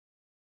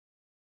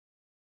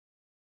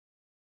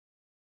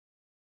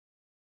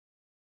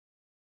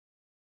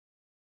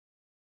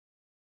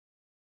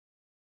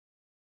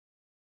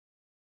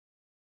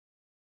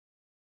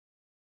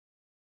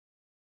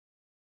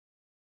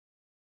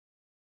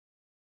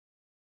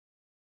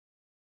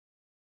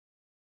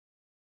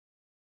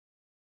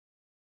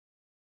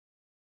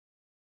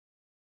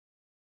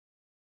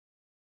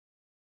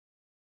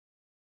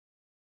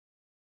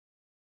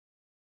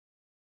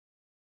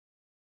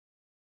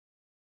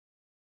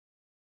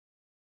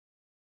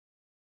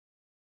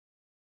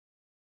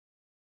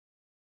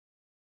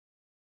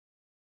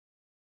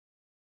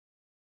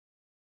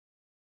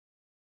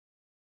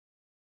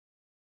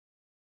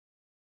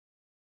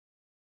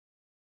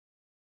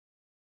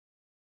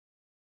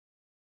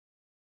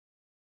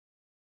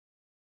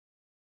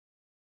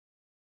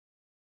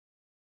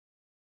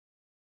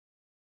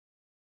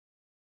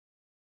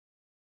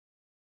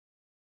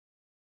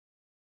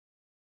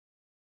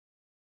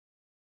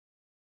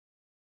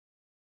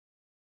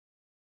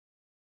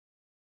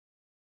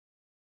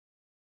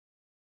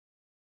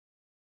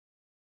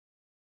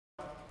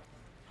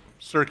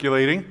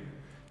circulating.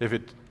 If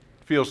it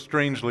feels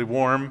strangely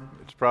warm,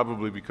 it's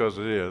probably because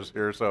it is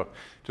here. So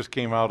just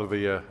came out of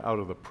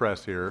the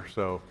press here.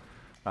 So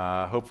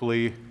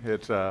hopefully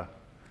it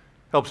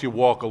helps you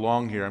walk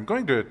along here. I'm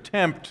going to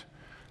attempt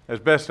as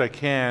best I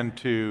can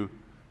to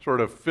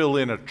sort of fill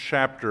in a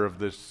chapter of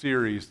this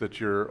series that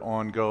you're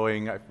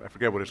ongoing. I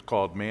forget what it's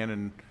called,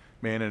 Man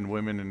and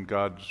Women in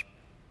God's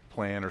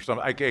Plan or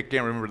something. I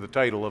can't remember the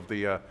title of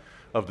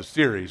the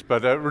series,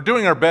 but we're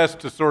doing our best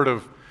to sort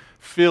of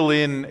fill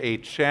in a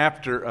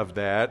chapter of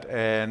that.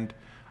 And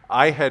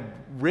I had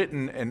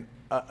written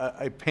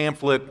a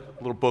pamphlet,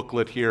 a little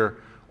booklet here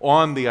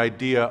on the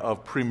idea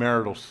of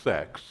premarital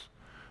sex,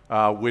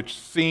 which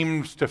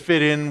seems to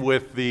fit in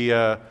with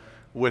the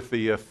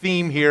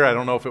theme here. I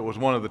don't know if it was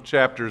one of the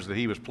chapters that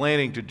he was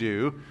planning to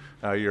do,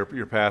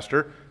 your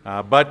pastor,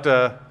 but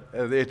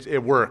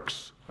it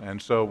works,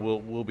 and so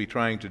we'll be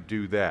trying to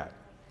do that.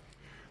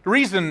 The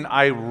reason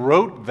I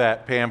wrote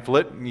that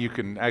pamphlet, and you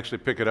can actually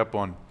pick it up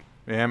on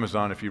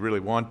Amazon if you really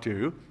want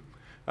to,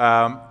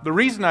 the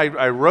reason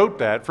I wrote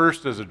that,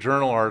 first as a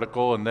journal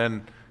article and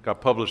then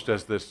got published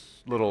as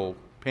this little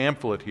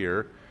pamphlet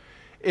here,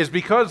 is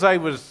because I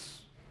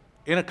was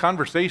in a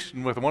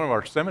conversation with one of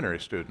our seminary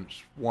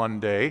students one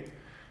day,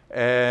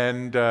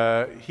 and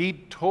he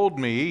told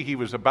me he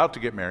was about to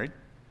get married.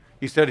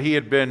 He said he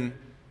had been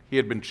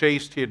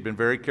chaste, he had been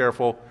very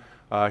careful,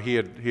 he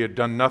had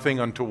done nothing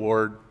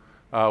untoward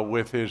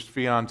with his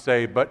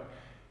fiancée, but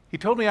he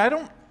told me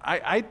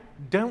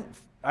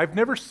I've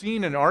never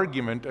seen an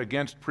argument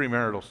against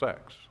premarital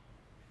sex.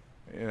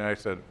 And I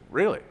said,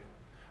 really?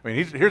 I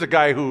mean, here's a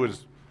guy who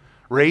was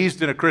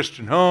raised in a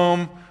Christian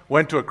home,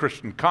 went to a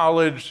Christian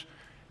college.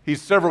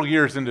 He's several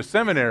years into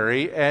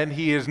seminary, and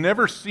he has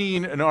never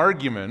seen an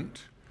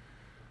argument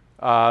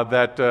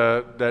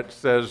that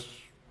says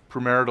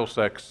premarital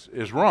sex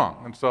is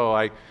wrong. And so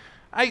I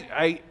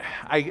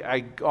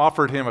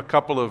offered him a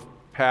couple of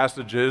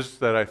passages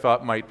that I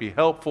thought might be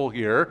helpful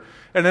here,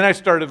 and then I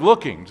started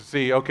looking to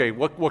see, okay,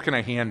 what can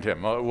I hand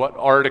him? What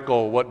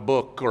article, what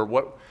book, or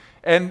what?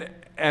 And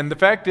the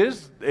fact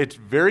is, it's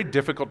very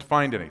difficult to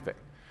find anything.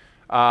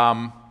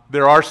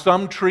 There are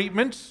some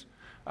treatments,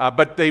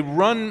 but they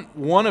run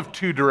one of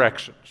two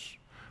directions.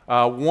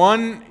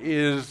 One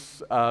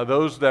is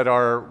those that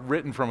are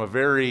written from a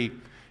very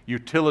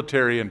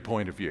utilitarian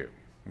point of view.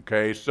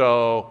 Okay,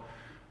 so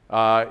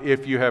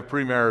if you have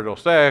premarital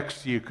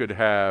sex, you could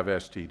have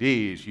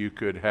STDs, you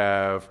could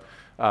have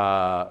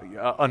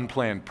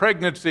unplanned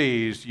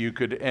pregnancies, you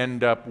could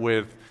end up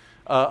with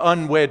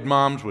unwed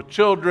moms with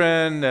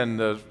children,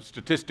 and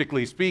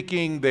statistically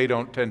speaking, they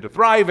don't tend to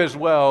thrive as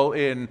well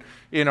in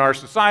our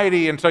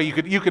society. And so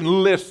you can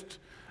list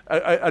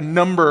a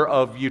number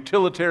of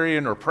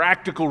utilitarian or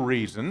practical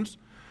reasons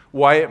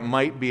why it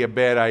might be a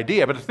bad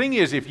idea. But the thing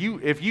is, if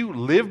you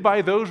live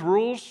by those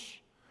rules,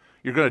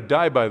 you're going to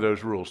die by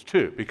those rules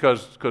too.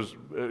 Because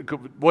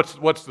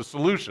what's the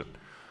solution?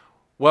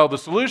 Well, the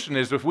solution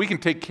is if we can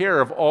take care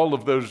of all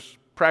of those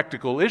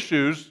practical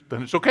issues,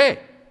 then it's okay,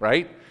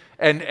 right?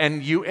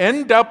 And you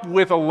end up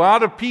with a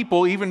lot of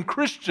people, even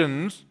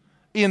Christians,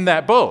 in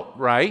that boat,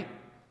 right?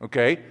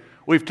 Okay?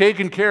 We've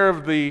taken care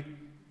of the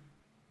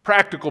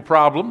practical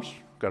problems.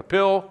 Got a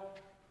pill,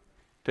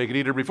 take it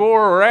either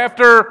before or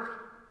after.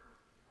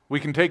 We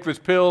can take this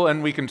pill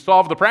and we can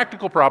solve the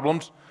practical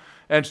problems,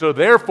 and so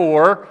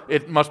therefore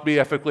it must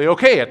be ethically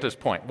okay at this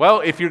point.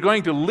 Well, if you're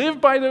going to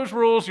live by those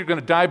rules, you're going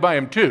to die by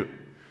them too.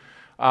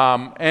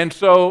 And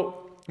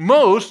so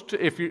most,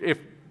 if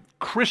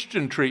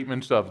Christian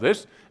treatments of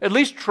this, at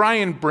least try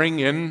and bring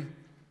in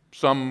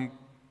some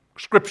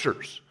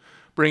scriptures,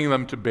 bring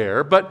them to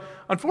bear. But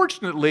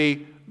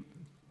unfortunately,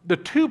 the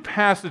two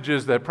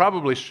passages that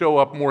probably show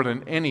up more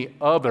than any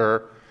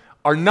other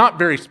are not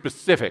very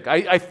specific.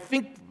 I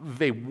think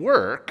they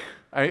work.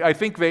 I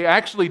think they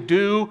actually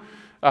do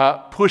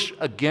push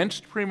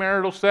against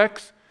premarital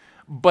sex,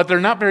 but they're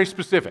not very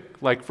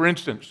specific. Like, for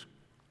instance,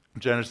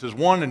 Genesis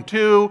 1 and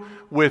 2,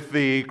 with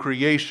the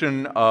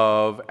creation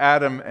of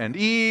Adam and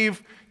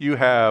Eve, you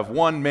have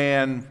one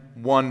man,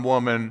 one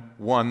woman,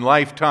 one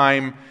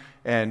lifetime,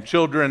 and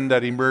children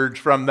that emerge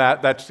from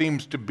that. That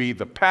seems to be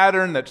the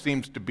pattern, that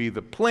seems to be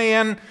the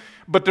plan,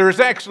 but there's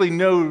actually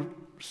no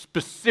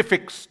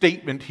specific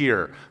statement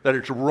here that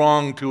it's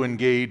wrong to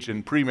engage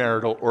in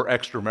premarital or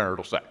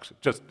extramarital sex.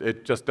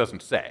 It just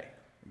doesn't say,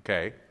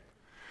 okay?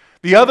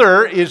 The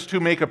other is to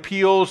make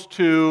appeals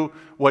to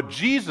what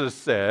Jesus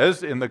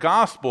says in the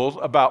Gospels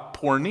about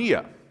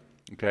porneia.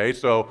 Okay,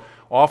 so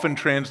often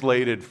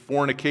translated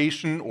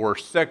fornication or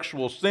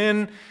sexual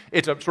sin.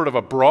 It's a sort of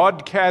a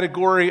broad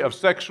category of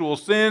sexual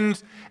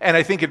sins, and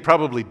I think it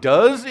probably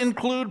does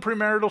include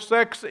premarital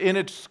sex in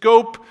its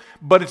scope,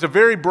 but it's a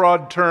very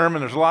broad term,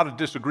 and there's a lot of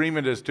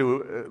disagreement as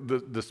to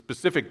the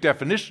specific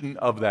definition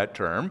of that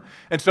term.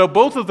 And so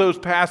both of those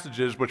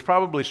passages, which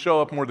probably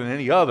show up more than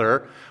any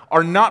other,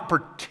 are not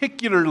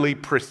particularly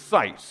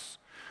precise.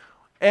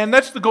 And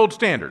that's the gold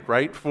standard,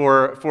 right,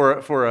 for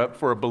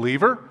a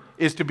believer,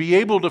 is to be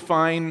able to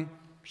find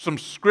some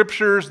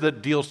scriptures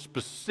that deal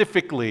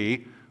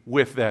specifically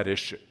with that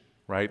issue,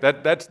 right?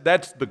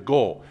 That's the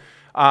goal.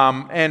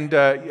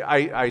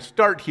 I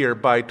start here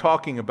by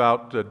talking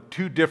about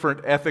two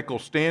different ethical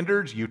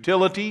standards: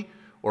 utility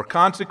or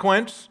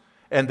consequence,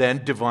 and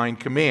then divine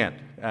command.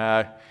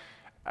 I'm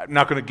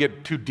not going to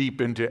get too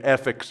deep into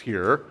ethics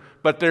here,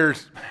 but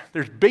there's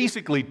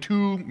basically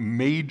two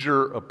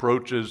major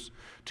approaches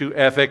to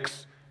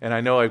ethics. And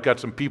I know I've got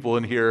some people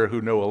in here who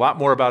know a lot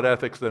more about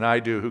ethics than I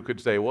do who could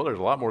say, well, there's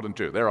a lot more than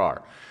two. There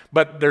are.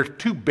 But there's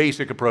two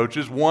basic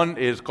approaches. One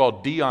is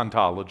called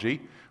deontology,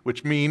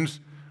 which means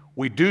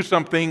we do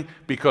something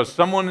because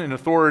someone in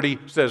authority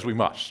says we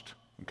must.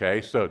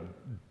 Okay? So,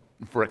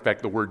 for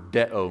fact, the word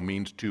deo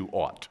means to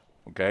ought.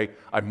 Okay?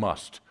 I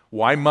must.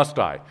 Why must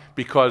I?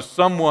 Because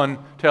someone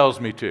tells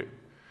me to.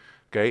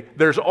 Okay?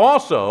 There's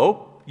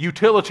also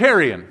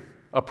utilitarian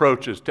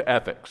approaches to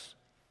ethics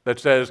that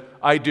says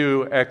I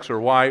do X or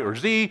Y or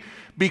Z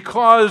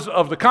because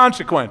of the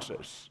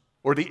consequences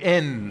or the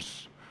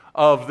ends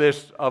of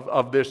this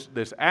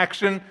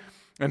action,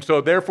 and so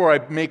therefore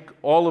I make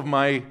all of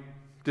my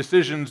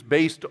decisions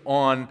based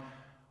on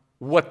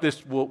what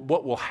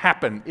will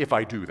happen if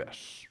I do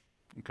this.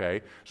 Okay,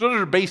 so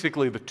those are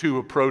basically the two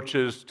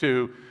approaches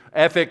to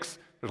ethics.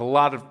 There's a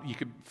lot of, you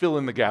could fill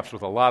in the gaps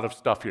with a lot of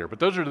stuff here, but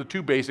those are the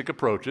two basic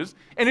approaches.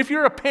 And if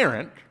you're a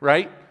parent,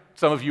 right,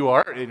 some of you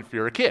are, and if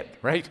you're a kid,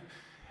 right,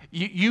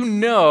 you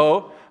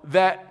know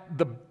that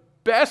the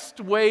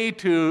best way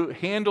to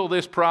handle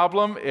this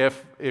problem,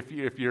 if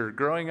you're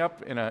growing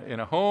up in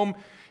a home,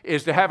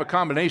 is to have a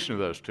combination of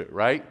those two,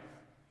 right?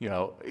 You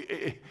know,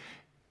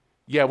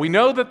 yeah, we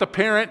know that the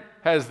parent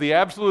has the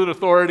absolute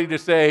authority to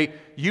say,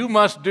 you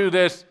must do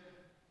this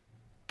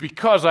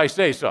because I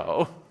say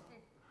so,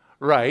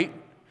 right?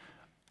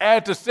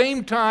 At the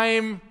same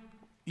time,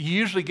 you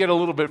usually get a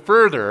little bit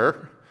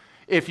further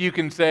if you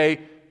can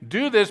say,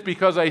 do this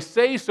because I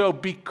say so,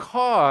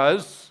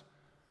 because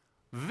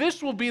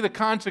this will be the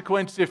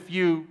consequence if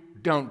you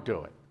don't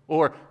do it,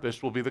 or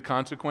this will be the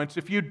consequence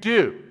if you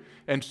do.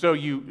 And so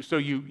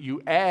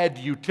you add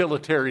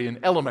utilitarian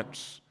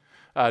elements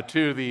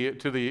to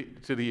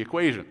the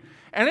equation.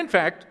 And in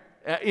fact,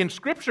 in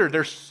Scripture,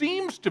 there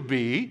seems to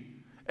be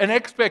an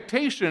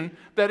expectation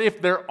that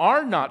if there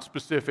are not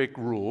specific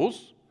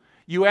rules,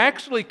 you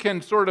actually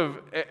can sort of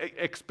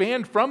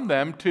expand from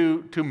them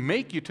to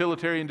make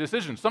utilitarian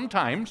decisions.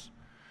 Sometimes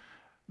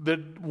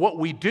what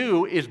we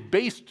do is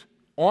based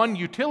on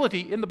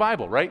utility in the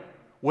Bible, right?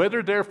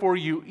 Whether therefore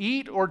you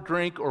eat or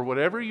drink or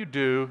whatever you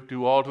do,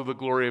 do all to the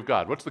glory of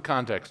God. What's the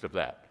context of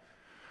that?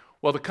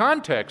 Well, the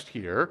context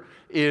here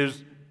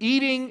is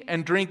eating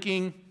and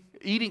drinking,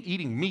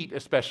 eating meat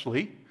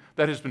especially,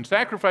 that has been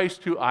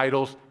sacrificed to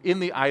idols in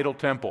the idol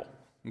temple.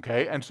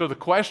 Okay? And so the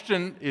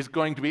question is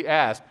going to be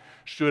asked,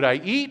 should I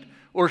eat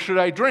or should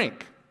I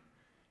drink?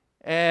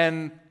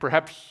 And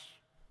perhaps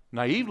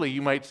naively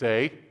you might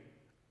say,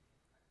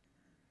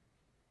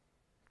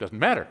 doesn't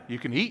matter. You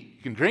can eat,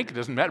 you can drink, it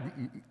doesn't matter.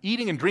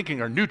 Eating and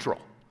drinking are neutral.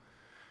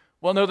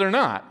 Well, no, they're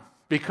not,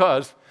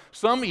 because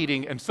some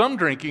eating and some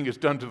drinking is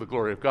done to the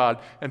glory of God,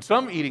 and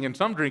some eating and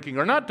some drinking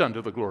are not done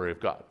to the glory of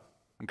God.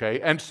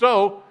 Okay? And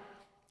so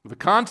the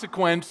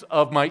consequence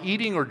of my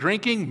eating or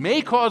drinking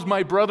may cause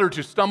my brother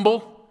to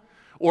stumble,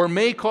 or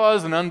may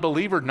cause an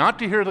unbeliever not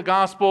to hear the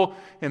gospel,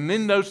 and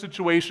in those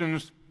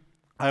situations,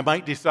 I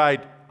might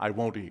decide I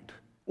won't eat.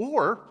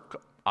 Or,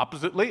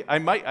 oppositely,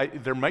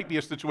 there might be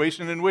a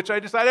situation in which I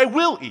decide I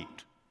will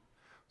eat,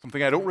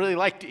 something I don't really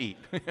like to eat,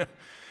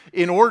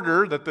 in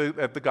order that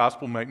the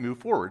gospel might move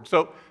forward.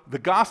 So the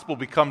gospel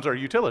becomes our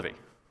utility,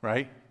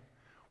 right?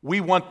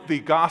 We want the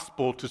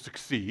gospel to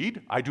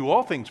succeed. I do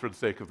all things for the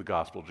sake of the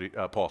gospel,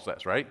 Paul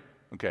says, right?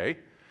 Okay.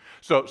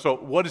 So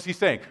what is he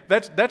saying?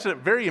 That's a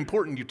very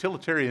important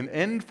utilitarian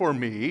end for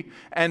me,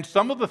 and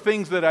some of the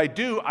things that I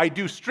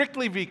do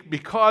strictly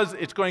because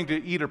it's going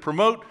to either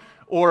promote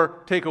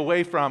or take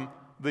away from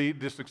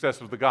the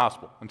success of the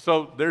gospel. And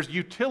so there's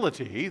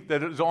utility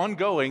that is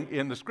ongoing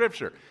in the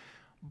Scripture.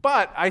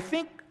 But I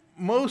think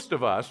most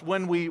of us,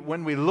 when we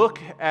look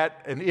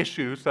at an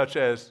issue such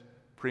as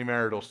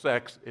premarital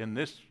sex in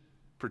this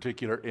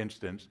particular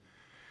instance,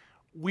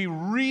 we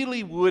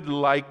really would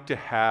like to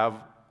have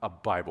a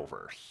Bible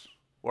verse,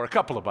 or a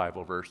couple of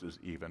Bible verses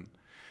even,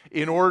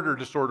 in order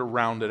to sort of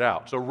round it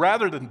out. So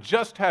rather than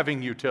just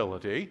having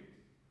utility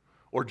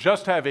or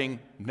just having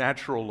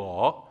natural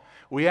law,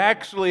 we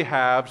actually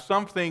have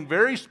something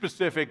very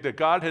specific that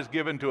God has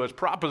given to us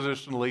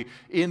propositionally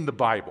in the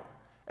Bible.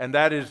 And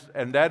that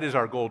is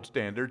our gold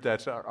standard.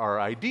 That's our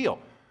ideal.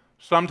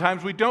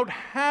 Sometimes we don't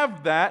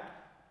have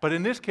that, but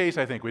in this case,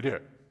 I think we do.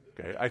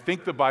 Okay? I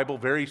think the Bible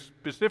very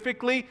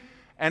specifically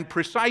and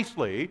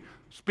precisely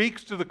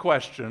speaks to the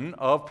question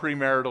of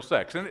premarital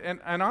sex. And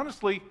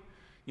honestly,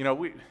 you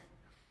know,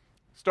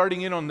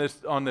 starting in on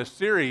this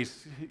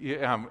series,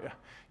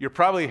 you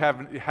probably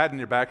haven't had in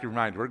your back of your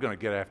mind, we're going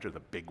to get after the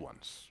big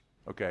ones.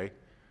 Okay?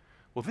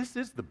 Well, this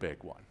is the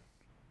big one.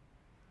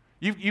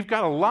 You've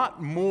got a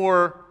lot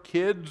more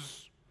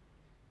kids,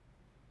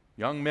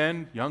 young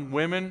men, young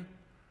women,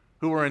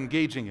 who are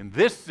engaging in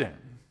this sin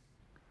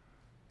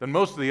than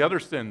most of the other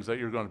sins that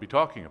you're going to be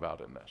talking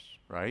about in this,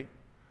 right?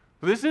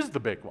 This is the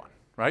big one,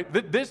 right?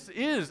 This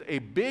is a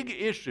big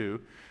issue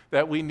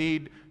that we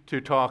need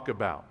to talk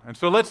about. And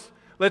so let's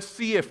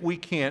see if we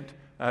can't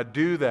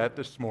do that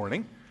this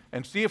morning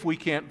and see if we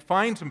can't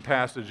find some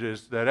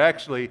passages that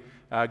actually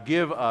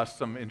give us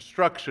some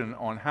instruction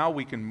on how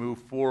we can move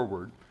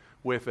forward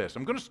with this.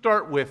 I'm going to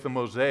start with the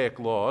Mosaic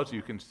Law, as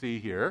you can see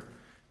here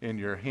in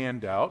your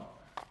handout.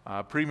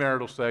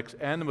 Premarital sex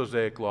and the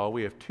Mosaic Law.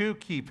 We have two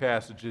key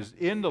passages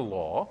in the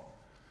law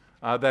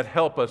that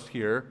help us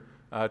here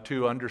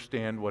to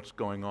understand what's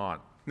going on.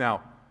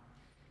 Now,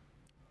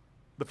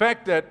 the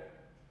fact that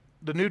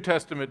the New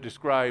Testament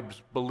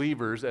describes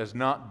believers as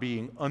not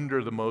being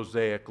under the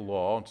Mosaic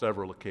Law on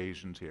several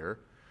occasions here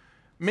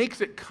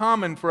makes it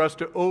common for us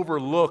to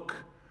overlook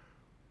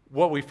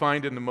what we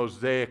find in the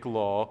Mosaic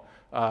Law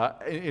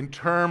in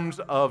terms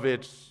of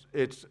its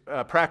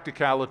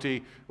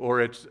practicality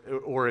or its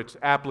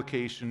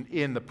application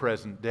in the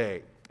present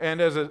day.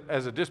 And as a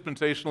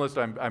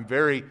dispensationalist, I'm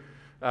very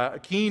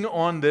keen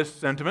on this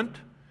sentiment.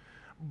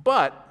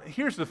 But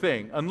here's the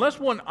thing. Unless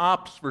one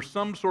opts for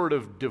some sort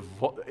of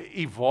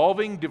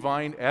evolving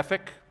divine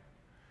ethic,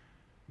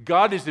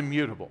 God is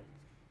immutable.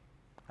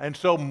 And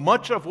so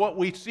much of what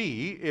we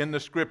see in the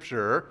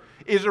Scripture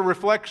is a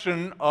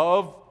reflection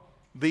of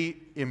the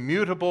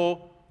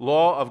immutable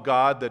law of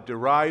God that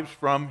derives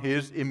from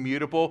His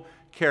immutable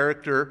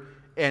character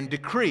and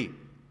decree.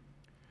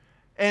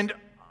 And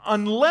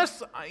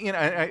unless,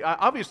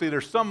 obviously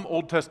there's some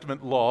Old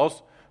Testament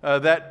laws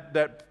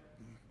that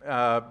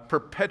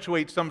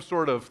perpetuate some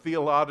sort of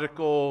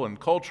theological and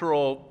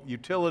cultural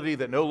utility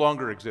that no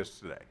longer exists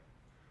today.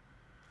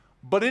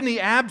 But in the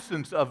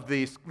absence of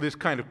this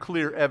kind of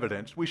clear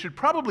evidence, we should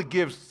probably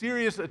give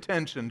serious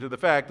attention to the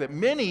fact that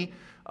many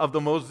of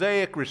the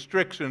Mosaic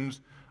restrictions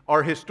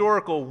are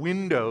historical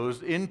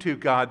windows into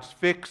God's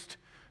fixed,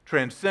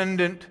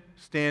 transcendent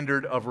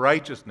standard of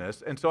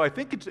righteousness. And so I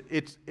think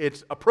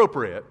it's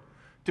appropriate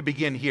to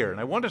begin here. And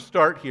I want to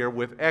start here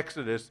with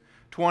Exodus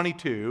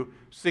 22,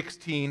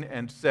 16,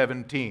 and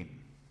 17.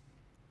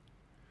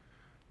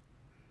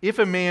 If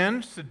a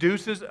man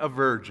seduces a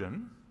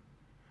virgin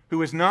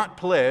who is not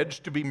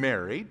pledged to be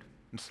married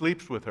and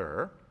sleeps with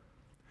her,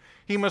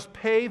 he must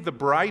pay the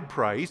bride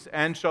price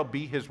and shall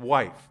be his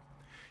wife.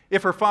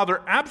 If her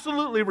father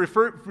absolutely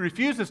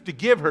refuses to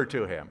give her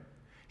to him,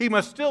 he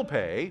must still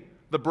pay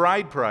the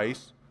bride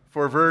price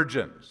for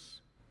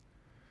virgins.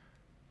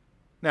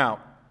 Now,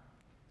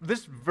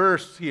 this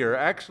verse here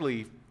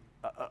actually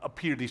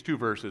these two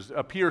verses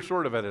appear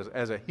sort of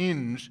as a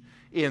hinge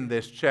in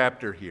this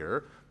chapter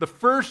here. The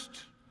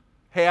first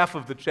half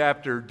of the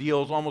chapter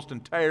deals almost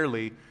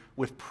entirely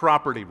with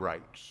property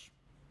rights.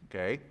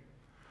 Okay?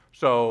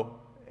 So,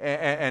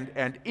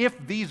 and if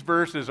these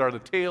verses are the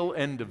tail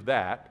end of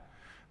that,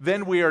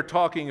 then we are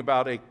talking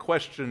about a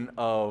question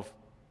of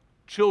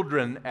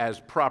children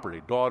as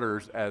property,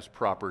 daughters as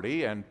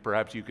property, and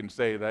perhaps you can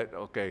say that,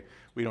 okay,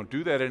 we don't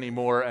do that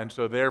anymore, and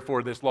so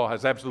therefore this law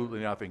has absolutely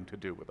nothing to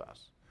do with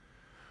us.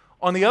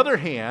 On the other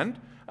hand,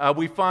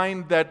 we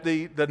find that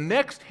the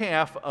next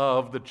half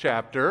of the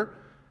chapter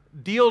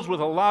deals with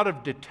a lot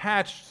of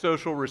detached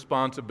social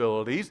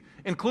responsibilities,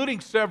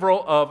 including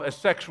several of a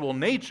sexual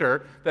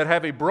nature that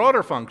have a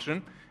broader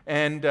function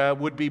and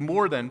would be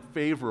more than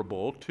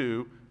favorable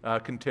to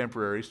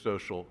contemporary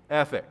social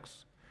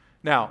ethics.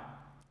 Now,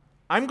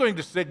 I'm going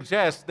to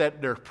suggest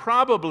that there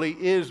probably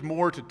is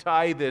more to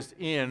tie this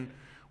in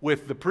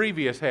with the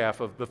previous half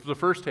of the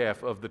first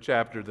half of the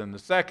chapter than the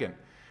second.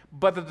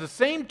 But at the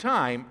same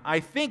time, I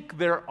think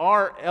there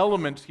are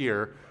elements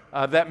here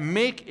that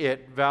make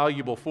it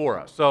valuable for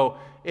us. So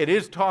it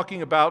is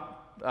talking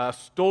about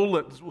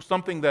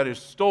something that is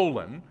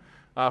stolen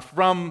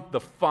from the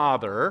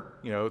father.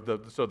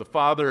 So the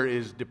father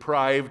is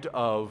deprived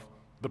of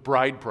the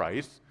bride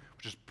price,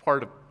 which is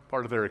part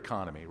of their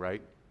economy,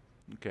 right?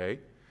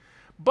 Okay.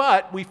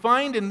 But we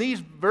find in these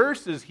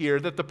verses here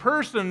that the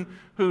person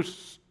who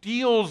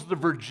steals the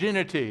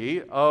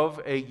virginity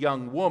of a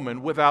young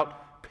woman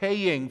without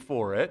paying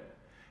for it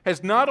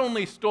has not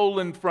only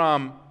stolen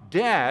from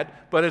dad,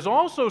 but has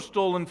also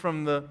stolen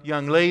from the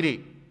young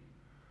lady,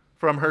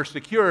 from her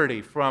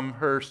security, from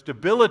her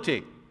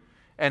stability,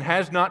 and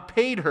has not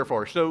paid her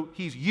for it. So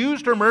he's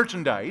used her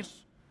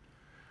merchandise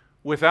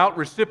without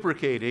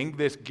reciprocating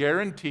this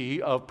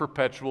guarantee of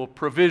perpetual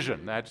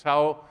provision. That's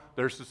how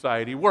their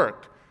society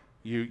worked.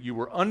 You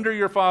were under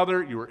your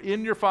father, you were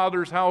in your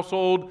father's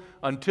household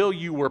until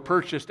you were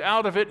purchased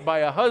out of it by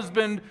a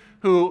husband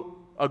who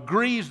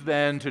agrees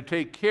then to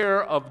take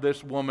care of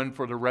this woman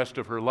for the rest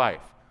of her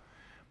life.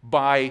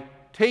 By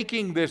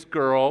taking this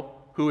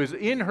girl who is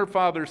in her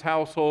father's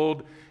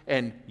household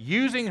and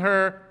using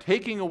her,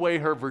 taking away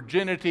her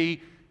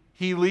virginity,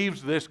 he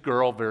leaves this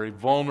girl very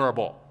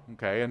vulnerable.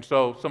 Okay, and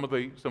so some of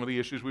the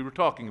issues we were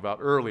talking about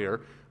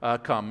earlier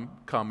come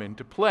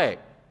into play.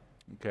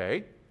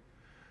 Okay,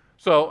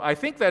 so I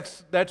think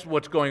that's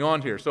what's going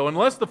on here. So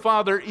unless the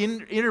father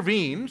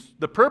intervenes,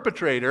 the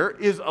perpetrator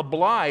is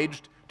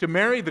obliged to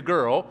marry the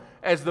girl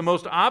as the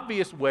most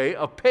obvious way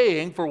of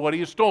paying for what he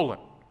has stolen.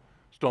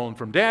 Stolen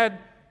from dad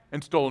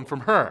and stolen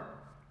from her.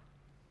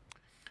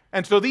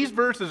 And so these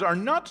verses are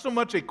not so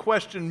much a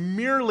question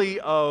merely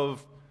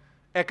of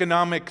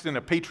economics in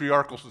a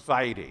patriarchal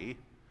society,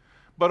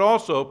 but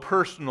also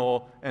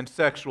personal and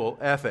sexual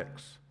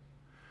ethics.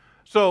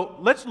 So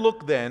let's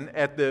look then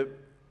at the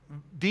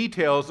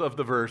details of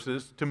the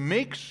verses to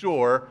make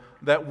sure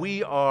that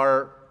we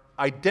are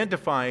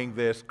identifying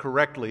this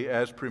correctly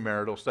as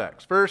premarital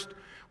sex. First,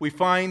 we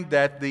find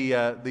that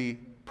the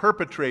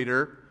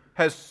perpetrator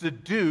has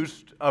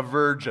seduced a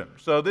virgin.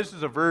 So this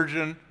is a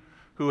virgin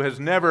who has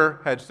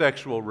never had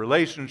sexual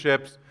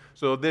relationships.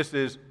 So this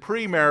is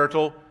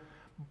premarital,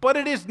 but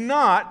it is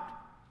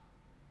not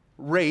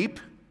rape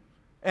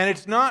and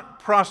it's not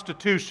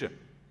prostitution.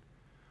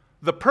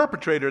 The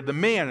perpetrator, the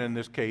man in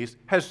this case,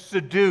 has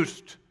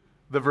seduced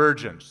the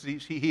virgin.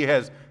 He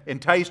has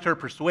enticed her,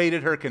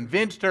 persuaded her,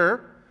 convinced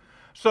her.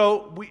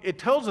 So it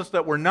tells us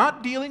that we're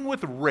not dealing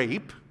with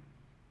rape.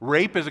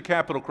 Rape is a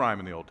capital crime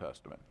in the Old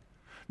Testament.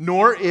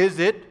 Nor is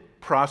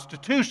it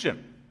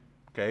prostitution,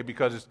 okay?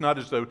 Because it's not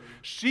as though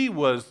she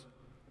was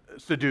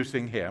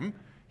seducing him.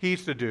 He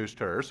seduced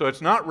her. So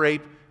it's not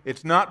rape.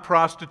 It's not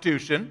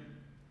prostitution.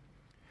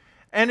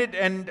 And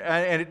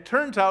it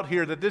turns out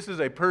here that this is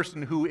a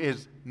person who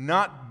is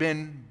not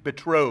been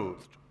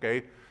betrothed,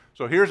 okay?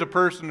 So here's a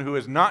person who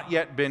has not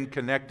yet been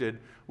connected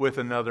with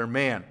another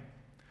man.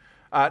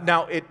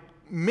 Now, it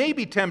may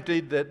be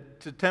tempting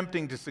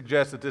to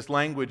suggest that this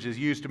language is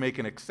used to make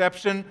an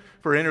exception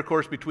for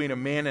intercourse between a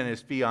man and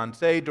his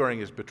fiancée during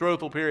his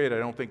betrothal period. I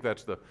don't think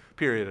that's the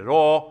period at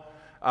all.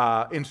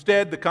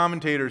 Instead, the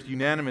commentators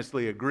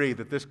unanimously agree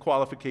that this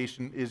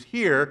qualification is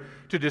here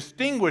to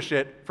distinguish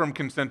it from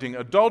consenting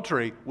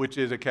adultery, which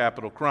is a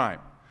capital crime.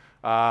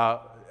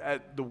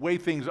 The way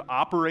things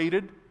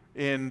operated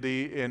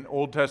in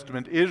Old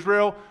Testament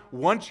Israel,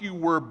 once you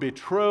were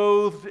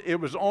betrothed, it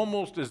was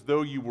almost as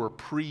though you were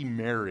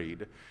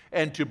pre-married.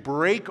 And to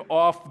break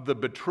off the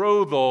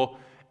betrothal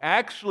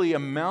actually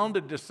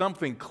amounted to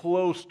something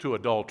close to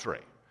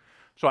adultery.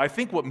 So I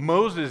think what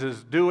Moses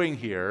is doing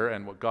here,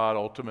 and what God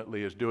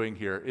ultimately is doing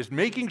here, is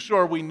making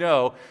sure we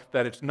know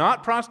that it's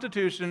not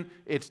prostitution,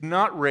 it's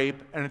not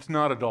rape, and it's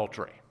not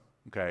adultery.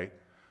 Okay?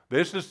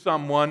 This is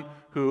someone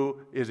who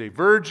is a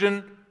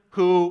virgin,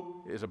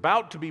 who is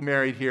about to be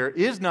married here,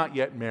 is not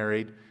yet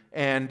married,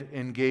 and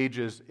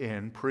engages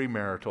in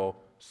premarital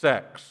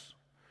sex.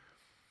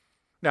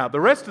 Now,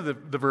 the rest of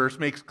the verse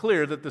makes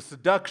clear that the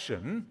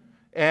seduction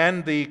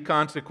and the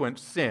consequent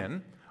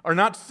sin are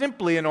not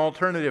simply an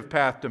alternative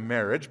path to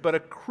marriage, but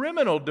a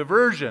criminal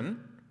diversion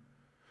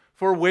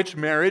for which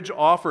marriage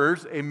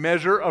offers a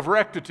measure of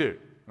rectitude.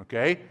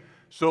 Okay?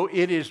 So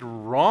it is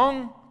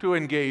wrong to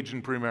engage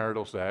in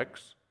premarital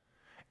sex,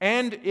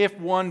 and if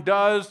one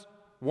does,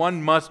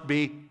 one must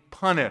be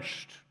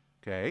punished.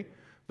 Okay?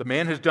 The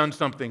man has done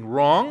something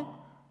wrong,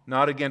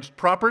 not against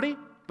property,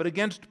 but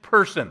against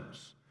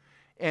persons.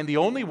 And the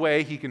only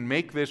way he can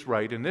make this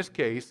right in this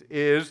case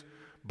is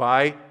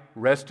by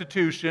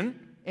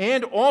restitution,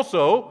 and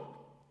also,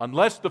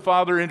 unless the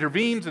father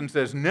intervenes and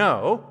says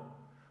no,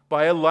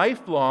 by a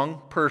lifelong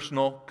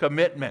personal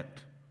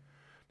commitment.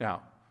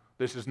 Now,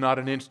 this is not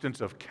an instance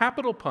of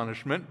capital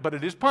punishment, but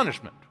it is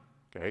punishment.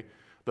 Okay?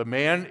 The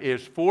man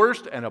is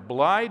forced and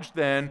obliged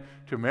then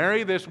to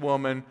marry this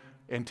woman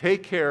and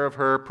take care of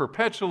her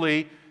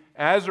perpetually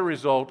as a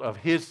result of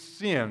his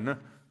sin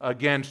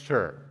against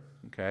her.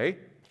 Okay?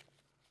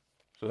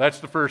 So that's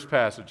the first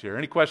passage here.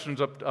 Any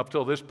questions up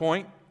till this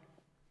point?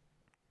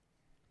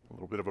 A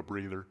little bit of a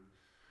breather.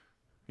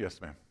 Yes,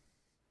 ma'am.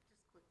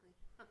 Just quickly,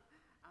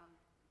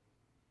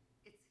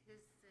 it's his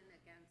sin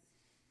against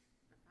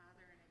the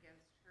father and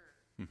against her,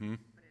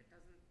 but it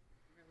doesn't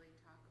really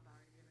talk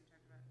about it. You haven't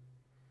talked about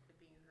it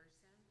being her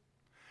sin?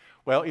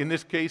 Well, in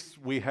this case,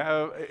 we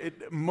have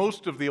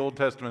most of the Old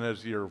Testament,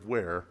 as you're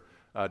aware,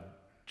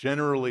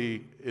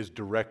 generally is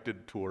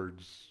directed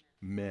towards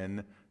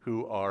men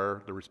who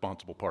are the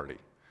responsible party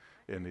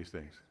in these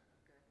things.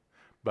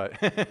 But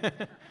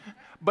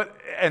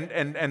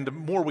and the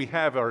more we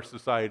have our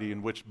society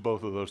in which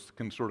both of those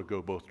can sort of go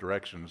both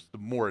directions, the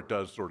more it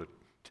does sort of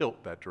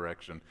tilt that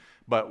direction.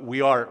 But we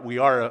are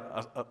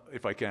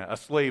if I can, a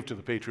slave to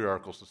the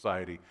patriarchal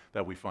society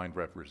that we find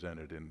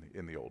represented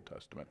in the Old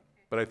Testament.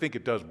 But I think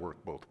it does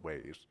work both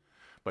ways.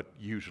 But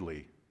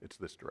usually it's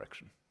this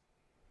direction.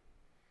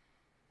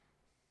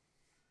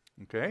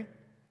 Okay?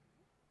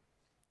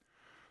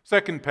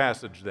 Second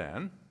passage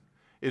then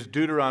is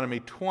Deuteronomy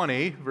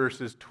 20,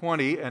 verses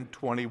 20 and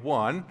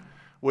 21,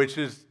 which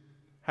has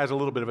a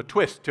little bit of a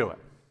twist to it.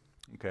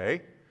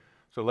 Okay?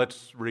 So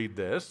let's read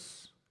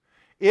this.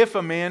 If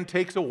a man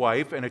takes a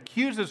wife and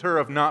accuses her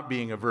of not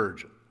being a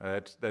virgin,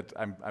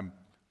 I'm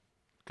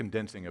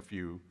condensing a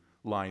few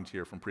lines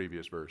here from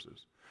previous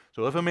verses.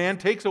 So if a man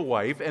takes a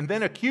wife and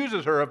then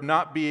accuses her of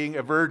not being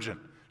a virgin,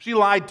 she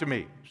lied to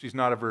me, she's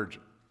not a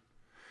virgin,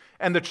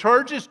 and the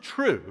charge is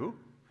true,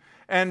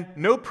 and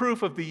no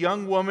proof of the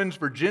young woman's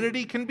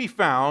virginity can be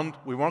found.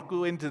 We won't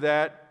go into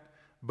that,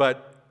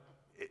 but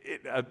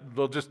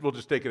we'll just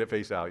take it at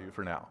face value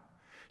for now.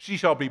 She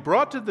shall be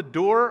brought to the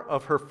door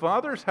of her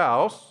father's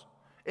house,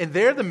 and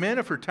there the men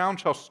of her town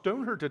shall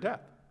stone her to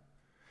death.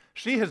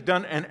 She has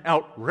done an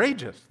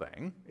outrageous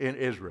thing in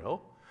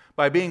Israel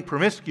by being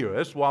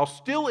promiscuous while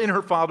still in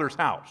her father's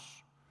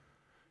house.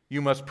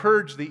 You must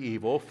purge the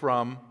evil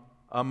from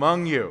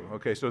among you.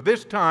 Okay, so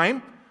this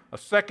time, a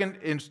second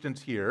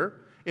instance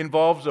here,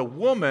 involves a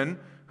woman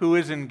who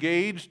is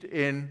engaged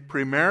in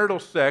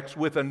premarital sex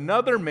with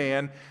another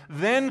man,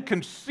 then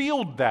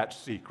concealed that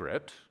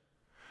secret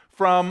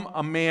from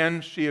a man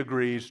she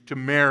agrees to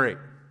marry.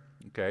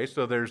 Okay,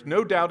 so there's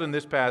no doubt in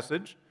this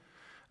passage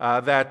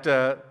that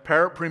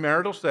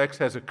premarital sex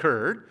has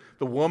occurred.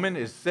 The woman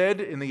is said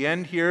in the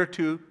end here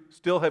to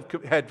still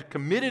had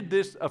committed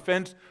this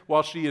offense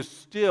while she is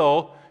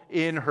still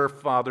in her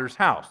father's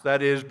house.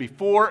 That is,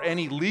 before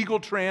any legal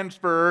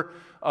transfer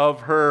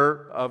of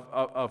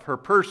her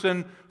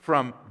person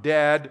from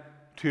dad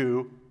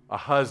to a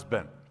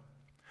husband.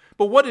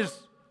 But what is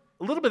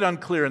a little bit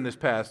unclear in this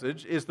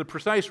passage is the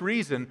precise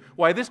reason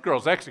why this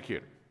girl's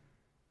executed.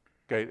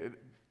 Okay,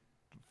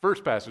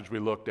 first passage we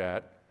looked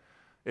at,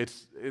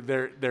 it's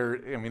there.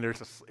 I mean,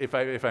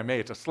 if I may,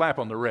 it's a slap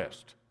on the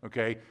wrist.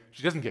 Okay,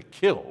 she doesn't get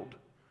killed.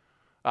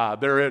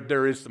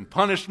 There is some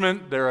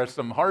punishment. There is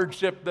some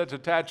hardship that's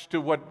attached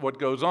to what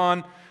goes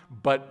on,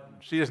 but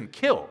she isn't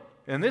killed.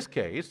 In this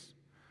case,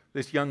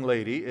 this young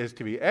lady is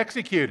to be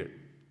executed.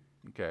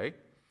 Okay,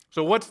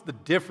 so what's the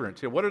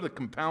difference here? What are the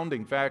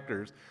compounding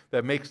factors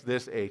that makes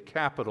this a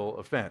capital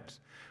offense?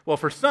 Well,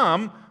 for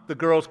some, the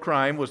girl's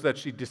crime was that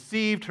she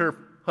deceived her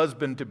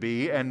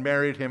husband-to-be and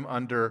married him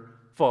under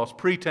false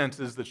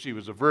pretenses that she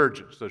was a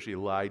virgin. So she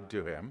lied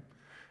to him,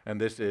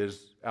 and this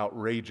is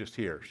outrageous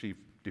here. She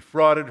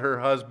defrauded her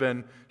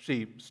husband.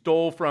 She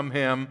stole from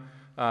him.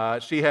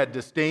 She had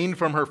disdain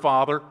for her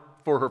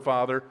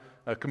father,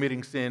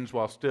 committing sins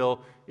while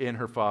still in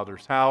her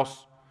father's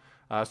house.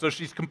 So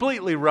she's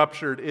completely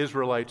ruptured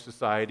Israelite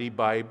society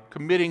by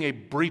committing a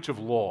breach of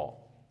law,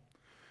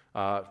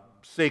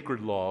 sacred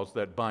laws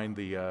that bind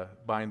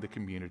the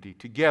community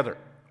together.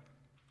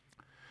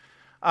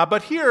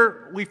 But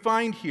here we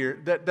find here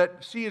that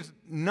she is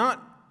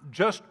not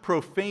just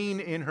profane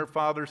in her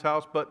father's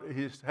house, but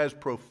has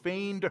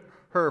profaned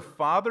her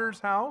father's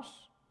house.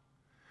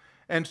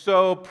 And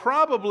so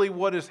probably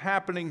what is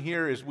happening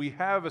here is we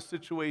have a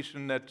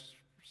situation that's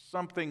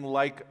something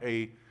like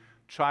a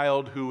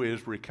child who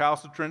is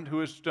recalcitrant,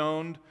 who is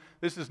stoned.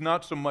 This is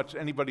not so much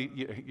anybody.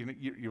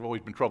 You've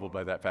always been troubled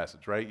by that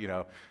passage, right? You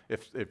know,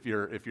 if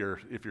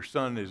your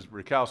son is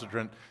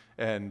recalcitrant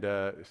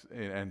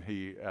and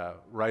he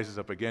rises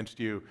up against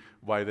you,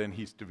 why then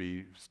he's to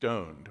be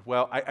stoned.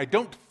 Well, I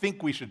don't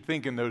think we should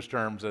think in those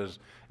terms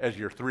as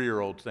your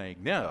 3-year-old saying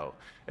no.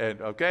 And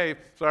okay,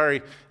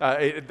 sorry,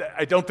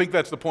 I don't think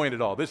that's the point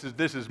at all. This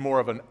is more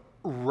of an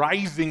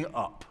rising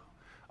up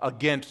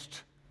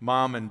against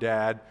mom and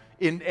dad,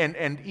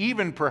 and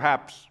even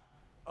perhaps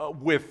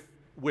with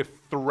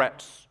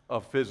threats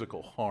of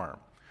physical harm.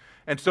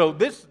 And so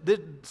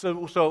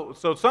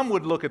so some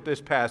would look at this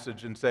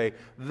passage and say,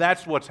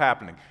 that's what's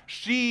happening.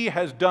 She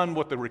has done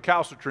what the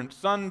recalcitrant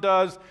son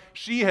does.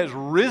 She has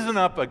risen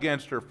up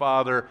against her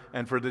father,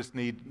 and for this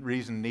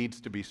reason needs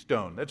to be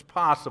stoned. That's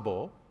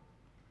possible.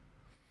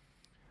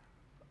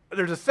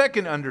 There's a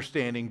second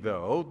understanding,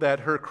 though, that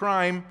her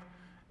crime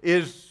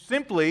is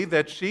simply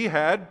that she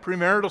had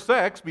premarital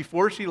sex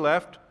before she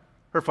left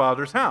her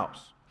father's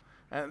house.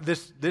 And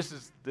this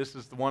is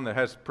the one that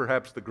has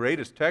perhaps the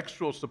greatest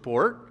textual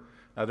support.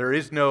 There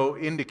is no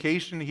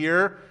indication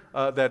here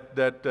that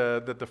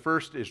the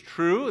first is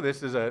true.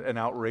 This is an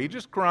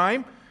outrageous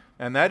crime,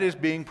 and that is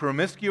being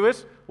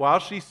promiscuous while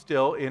she's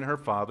still in her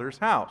father's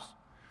house.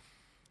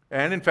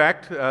 And in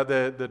fact,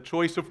 the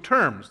choice of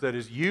terms that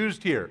is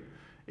used here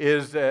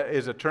is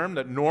a term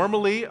that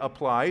normally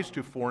applies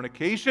to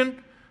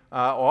fornication,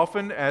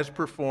 often as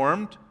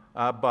performed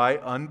by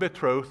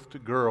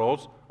unbetrothed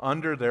girls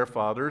under their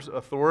father's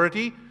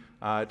authority.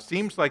 It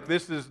seems like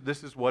this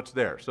is what's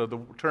there. So the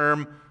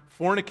term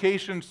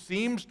fornication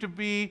seems to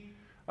be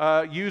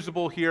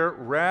usable here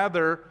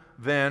rather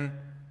than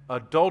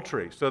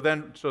adultery. So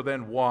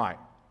then why?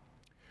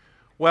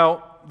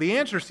 Well, the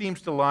answer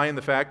seems to lie in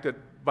the fact that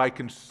by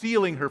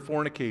concealing her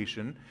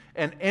fornication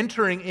and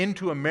entering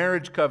into a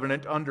marriage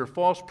covenant under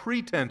false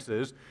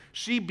pretenses,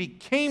 she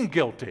became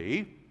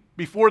guilty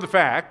before the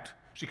fact.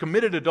 She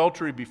committed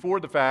adultery before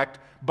the fact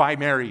by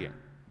marrying.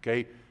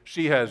 Okay,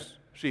 so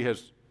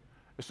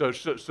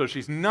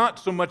she's not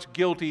so much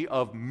guilty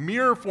of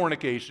mere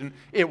fornication.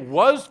 It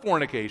was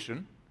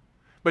fornication,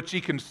 but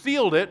she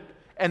concealed it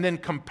and then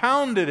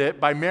compounded it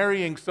by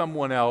marrying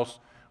someone else,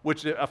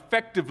 which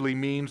effectively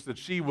means that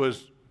she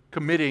was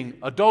committing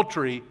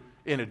adultery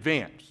in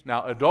advance.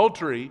 Now,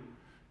 adultery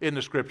in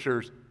the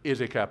Scriptures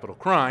is a capital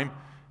crime,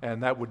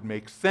 and that would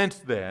make sense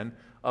then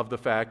of the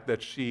fact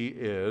that she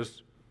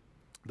is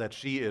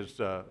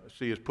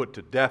put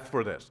to death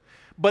for this.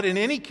 But in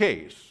any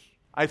case,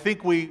 I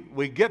think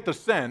we get the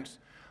sense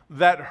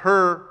that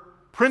her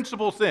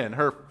principal sin,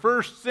 her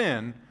first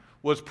sin,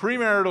 was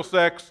premarital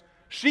sex.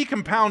 She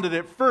compounded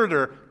it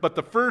further, but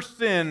the first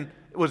sin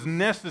was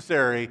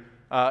necessary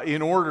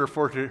in order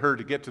for her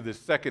to get to this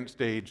second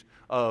stage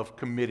of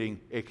committing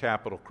a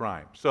capital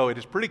crime. So it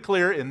is pretty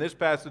clear in this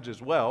passage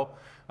as well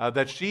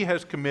that she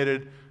has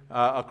committed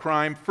a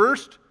crime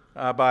first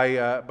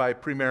by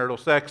premarital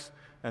sex,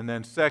 and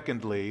then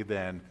secondly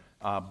then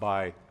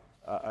by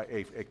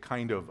a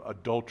kind of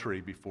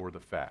adultery before the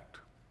fact.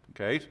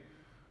 Okay?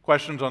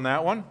 Questions on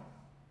that one?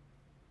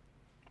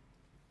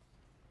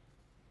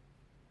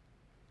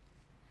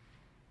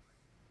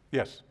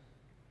 Yes.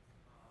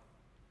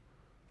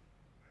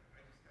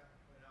 I just have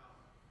to point out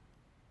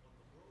what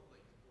the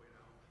worldlings point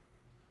out,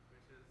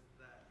 which is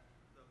that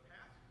the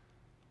past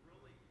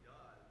really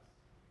does,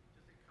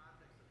 just in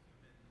context of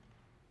human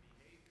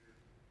behavior,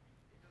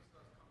 it just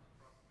does come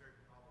across as very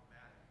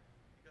problematic.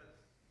 Because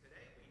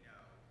today we know,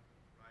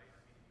 right, I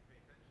mean, if you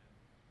pay attention,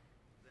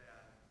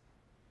 that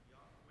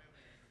young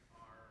women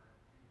are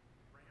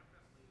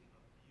rampantly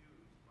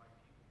abused by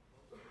people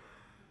close to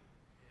them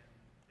in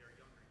their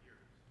younger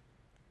years,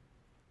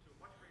 to a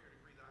much greater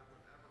degree than I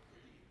would have ever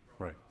believed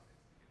growing Right. up.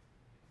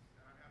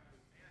 And I have to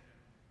imagine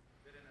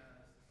that in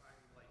a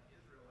society like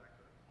Israel, that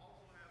could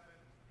also happen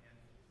and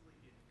easily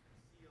be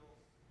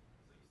concealed.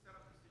 So you set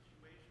up a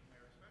situation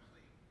where,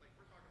 especially, like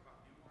we're talking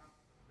about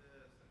nuances of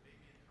this and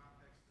maybe in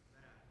context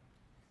of that,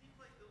 it seems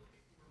like those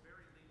people were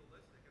very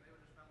legalistic and they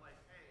would just been like,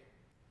 hey,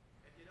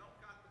 if you don't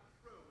got the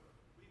proof,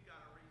 we've got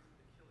a reason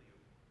to kill you.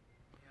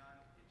 And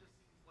it just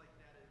seems like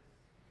that is,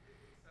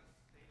 it sets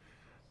the stage for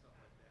stuff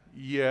like that.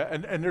 Yeah,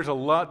 and there's a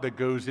lot that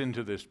goes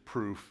into this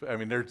proof. I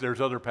mean,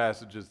 there's other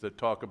passages that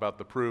talk about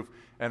the proof,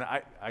 and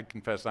I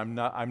confess I'm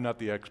not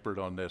the expert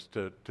on this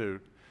to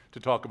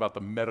talk about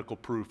the medical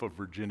proof of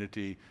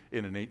virginity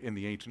in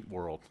the ancient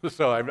world.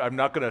 So I'm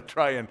not going to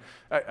try and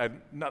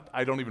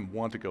I don't even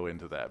want to go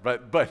into that.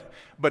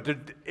 But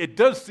it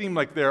does seem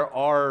like there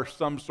are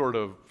some sort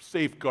of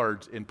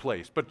safeguards in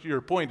place. But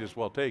your point is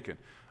well taken.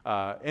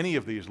 Any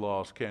of these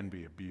laws can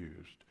be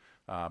abused,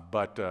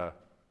 but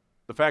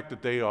the fact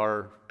that they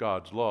are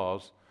God's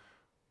laws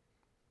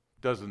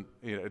doesn't,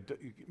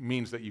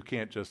 means that you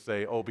can't just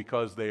say, oh,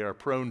 because they are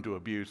prone to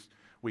abuse,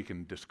 we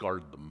can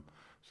discard them.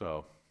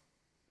 So,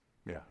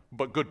 yeah,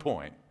 but good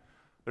point.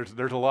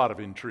 There's a lot of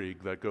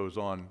intrigue that goes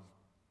on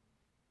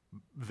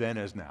then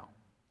as now.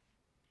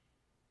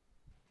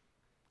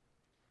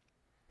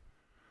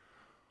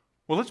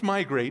 Well, let's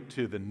migrate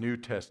to the New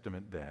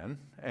Testament then,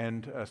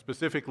 and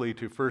specifically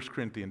to 1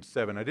 Corinthians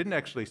 7. I didn't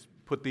actually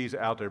put these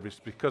out there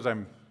because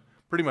I'm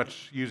pretty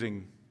much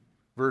using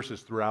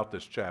verses throughout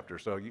this chapter,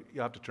 so you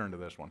have to turn to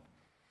this one.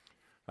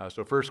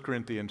 So 1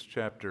 Corinthians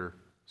chapter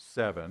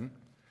 7,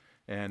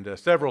 and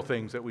several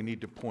things that we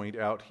need to point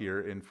out here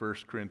in 1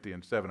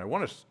 Corinthians 7. I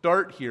want to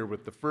start here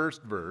with the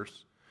first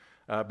verse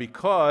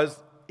because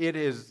it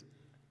is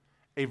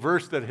a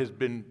verse that has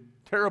been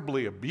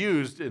terribly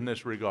abused in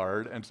this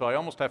regard, and so I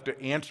almost have to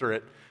answer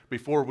it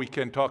before we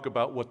can talk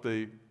about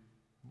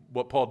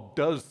what Paul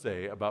does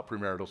say about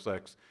premarital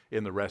sex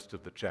in the rest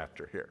of the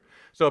chapter here.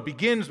 So it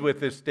begins with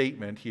this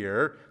statement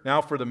here.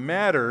 Now, for the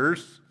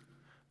matters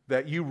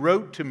that you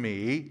wrote to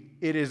me,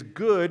 it is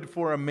good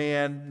for a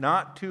man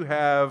not to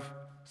have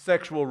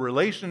sexual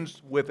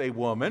relations with a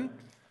woman,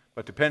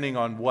 but depending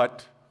on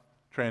what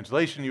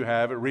translation you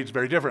have, it reads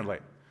very differently.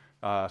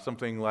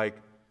 Something like,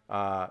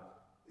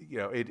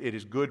 it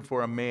is good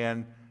for a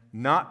man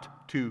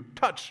not to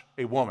touch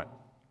a woman.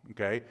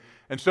 Okay?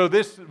 And so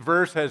this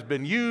verse has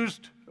been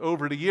used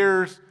over the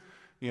years,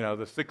 the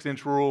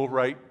 6-inch rule,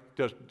 right?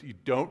 Just you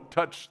don't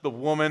touch the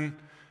woman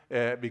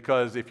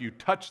because if you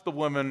touch the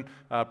woman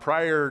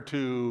prior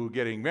to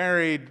getting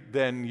married,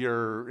 then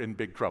you're in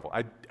big trouble.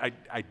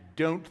 I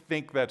don't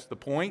think that's the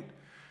point.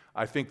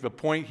 I think the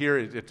point here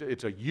is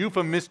it's a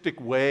euphemistic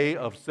way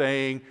of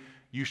saying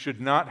you should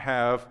not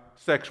have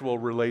sexual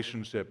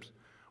relationships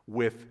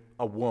with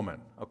a woman.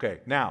 Okay,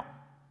 now,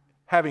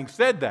 having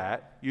said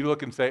that, you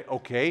look and say,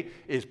 okay,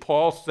 is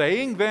Paul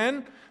saying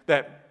then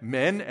that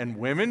men and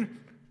women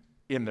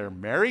in their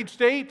married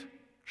state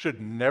should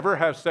never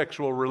have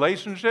sexual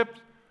relationships?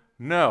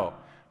 No,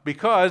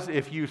 because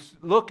if you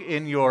look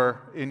in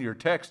your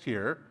text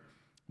here,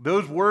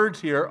 those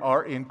words here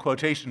are in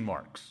quotation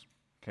marks,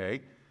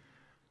 okay?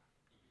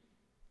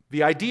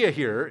 The idea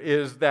here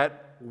is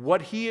that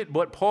what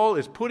Paul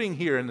is putting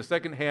here in the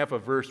second half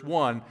of verse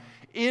 1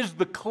 is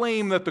the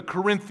claim that the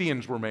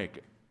Corinthians were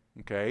making,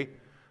 okay?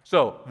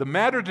 So, the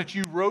matter that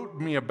you wrote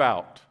me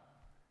about,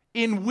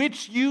 in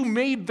which you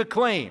made the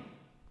claim,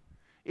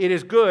 it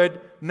is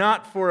good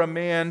not for a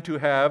man to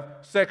have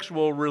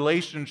sexual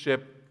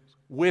relationship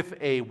with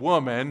a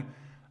woman.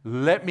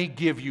 Let me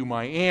give you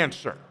my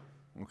answer,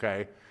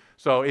 okay?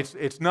 So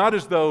it's not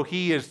as though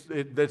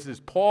this is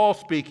Paul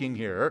speaking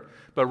here,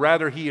 but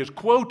rather he is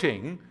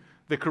quoting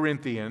the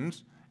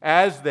Corinthians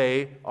as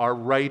they are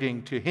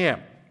writing to him.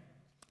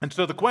 And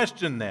so the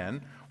question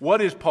then,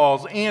 what is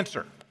Paul's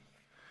answer?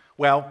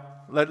 Well,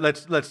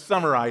 let's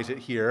summarize it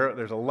here.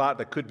 There's a lot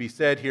that could be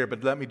said here,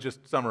 but let me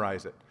just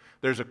summarize it.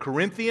 There's a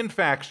Corinthian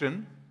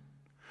faction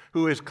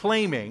who is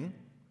claiming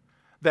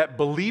that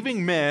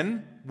believing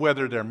men,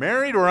 whether they're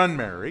married or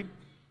unmarried,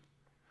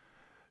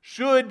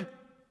 should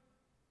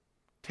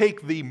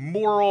take the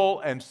moral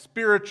and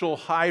spiritual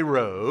high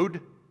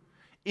road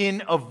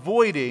in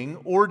avoiding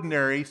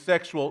ordinary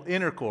sexual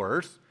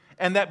intercourse,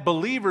 and that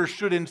believers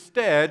should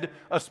instead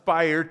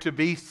aspire to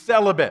be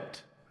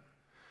celibate.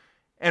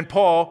 And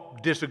Paul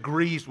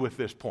disagrees with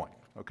this point.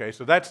 Okay,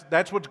 so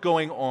that's what's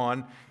going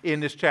on in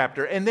this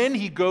chapter. And then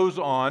he goes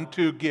on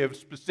to give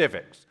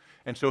specifics.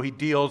 And so he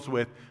deals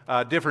with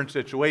different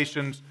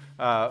situations,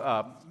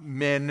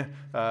 men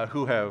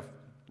who have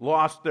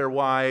lost their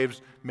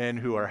wives, men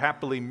who are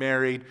happily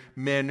married,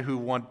 men who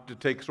want to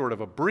take sort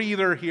of a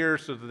breather here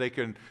so that they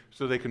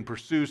can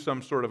pursue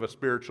some sort of a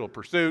spiritual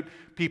pursuit,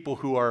 people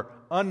who are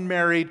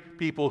unmarried,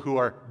 people who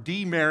are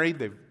demarried,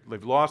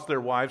 they've lost their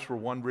wives for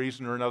one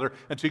reason or another.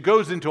 And so he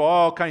goes into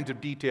all kinds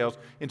of details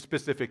in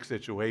specific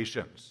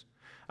situations.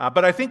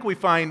 But I think we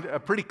find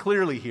pretty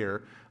clearly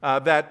here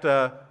that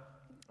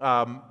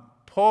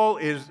Paul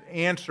is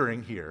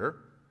answering here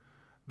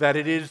that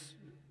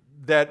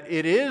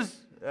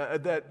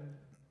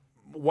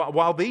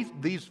while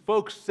these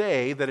folks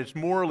say that it's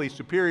morally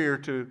superior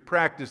to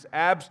practice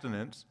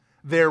abstinence,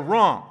 they're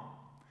wrong.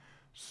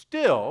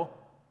 Still,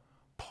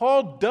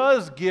 Paul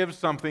does give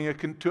something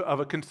of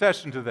a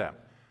concession to them.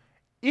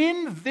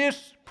 In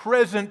this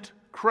present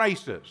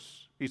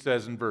crisis, he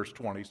says in verse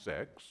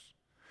 26,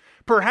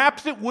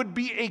 perhaps it would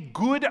be a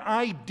good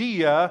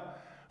idea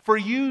for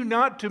you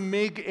not to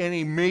make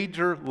any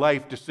major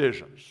life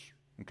decisions.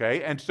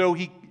 Okay? And so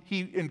he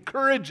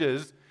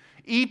encourages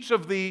each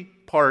of the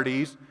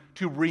parties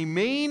to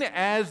remain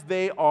as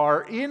they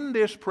are in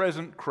this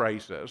present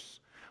crisis,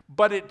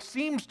 but it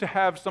seems to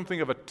have something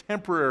of a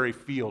temporary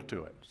feel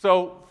to it.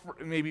 So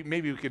maybe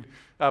we could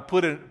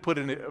put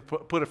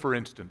a for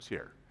instance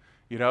here.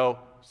 You know,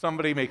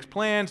 somebody makes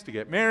plans to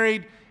get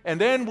married, and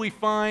then we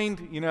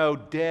find,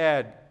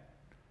 Dad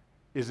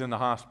is in the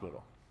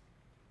hospital.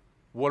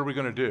 What are we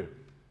going to do?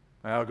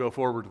 I'll go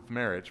forward with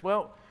marriage.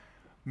 Well,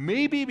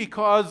 maybe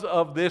because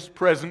of this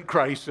present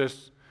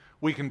crisis,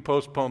 we can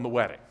postpone the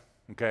wedding,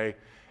 okay?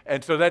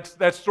 And so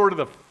that's sort of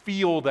the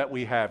feel that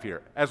we have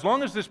here. As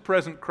long as this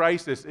present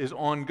crisis is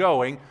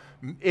ongoing,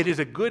 it is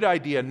a good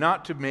idea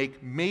not to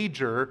make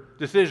major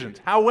decisions.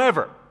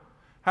 However,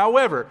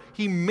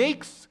 he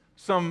makes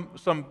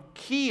some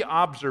key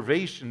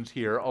observations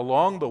here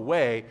along the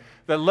way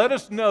that let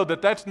us know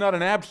that that's not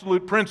an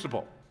absolute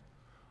principle.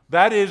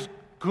 That is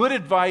good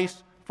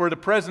advice for the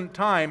present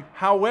time.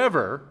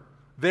 However,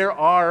 there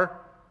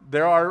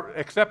are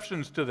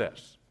exceptions to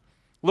this.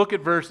 Look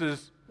at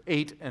verses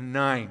 8 and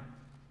 9.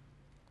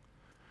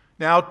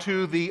 Now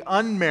to the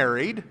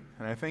unmarried,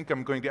 and I think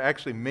I'm going to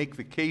actually make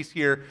the case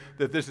here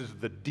that this is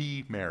the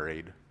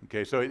demarried.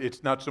 Okay, so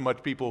it's not so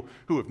much people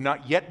who have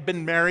not yet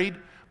been married,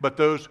 but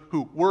those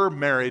who were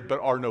married but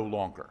are no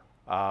longer.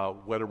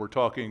 Whether we're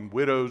talking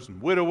widows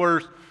and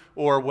widowers,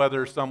 or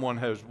whether someone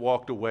has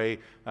walked away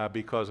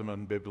because of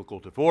an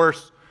unbiblical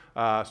divorce.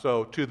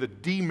 So to the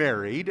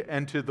demarried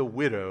and to the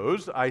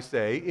widows, I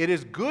say, it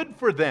is good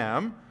for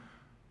them,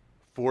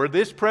 for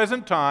this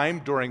present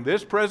time, during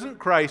this present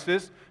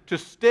crisis, to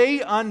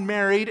stay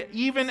unmarried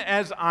even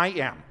as I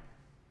am.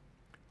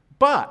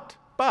 But,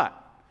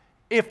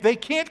 if they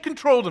can't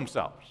control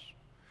themselves,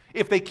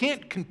 if they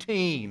can't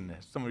contain,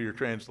 as some of your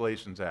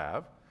translations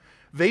have,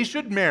 they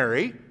should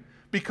marry,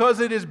 because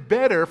it is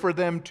better for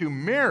them to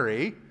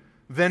marry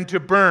than to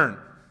burn.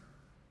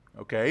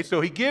 Okay,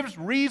 so he gives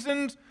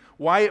reasons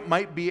why it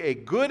might be a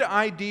good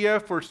idea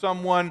for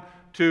someone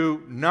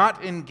to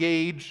not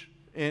engage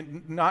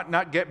in,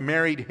 not get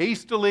married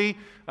hastily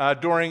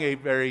during a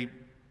very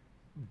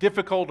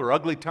difficult or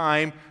ugly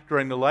time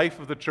during the life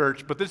of the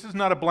church. But this is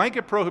not a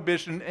blanket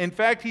prohibition. In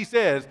fact, he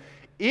says,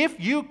 if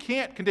you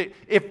can't continue,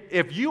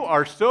 if you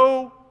are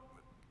so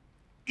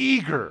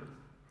eager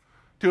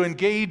to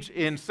engage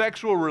in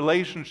sexual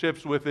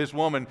relationships with this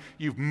woman,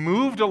 you've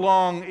moved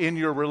along in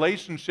your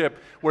relationship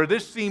where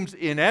this seems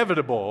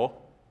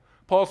inevitable,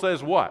 Paul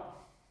says what?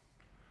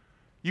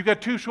 You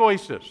got two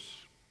choices,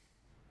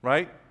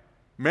 right?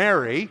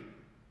 Marry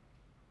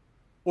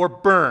or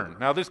burn.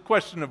 Now this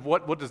question of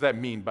what does that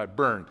mean by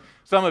burn?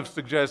 Some have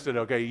suggested,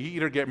 okay, you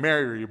either get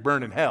married or you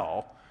burn in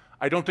hell.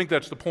 I don't think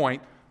that's the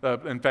point.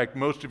 In fact,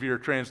 most of your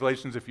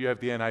translations, if you have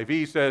the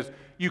NIV, says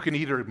you can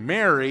either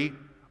marry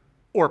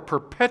or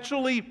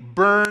perpetually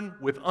burn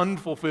with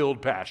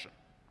unfulfilled passion.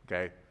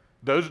 Okay?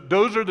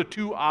 Those are the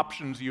two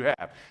options you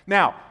have.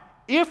 Now,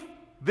 if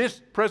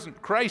this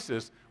present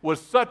crisis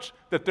was such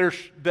that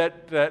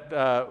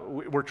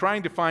we're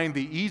trying to find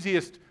the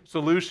easiest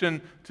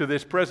solution to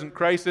this present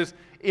crisis,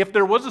 if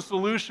there was a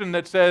solution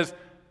that says,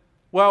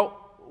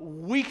 well,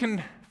 we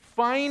can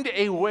find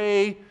a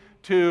way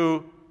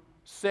to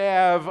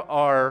salve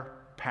our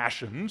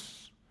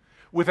passions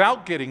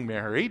without getting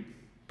married,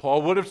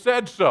 Paul would have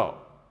said so.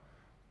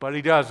 But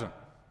he doesn't.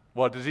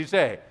 What does he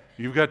say?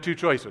 You've got two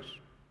choices.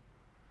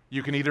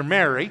 You can either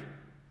marry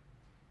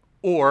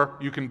or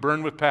you can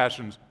burn with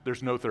passions.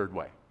 There's no third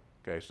way.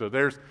 Okay, so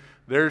there's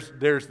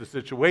the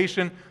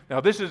situation. Now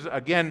this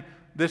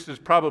is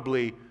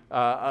probably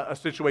a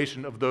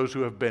situation of those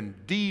who have been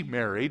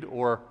demarried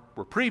or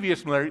were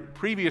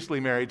previously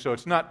married, so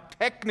it's not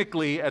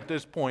technically at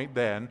this point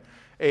then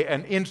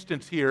an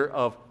instance here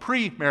of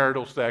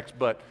premarital sex,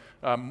 but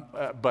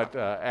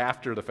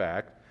after the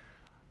fact.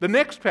 The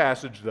next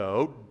passage,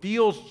 though,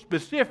 deals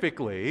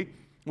specifically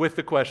with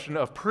the question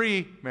of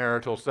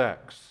premarital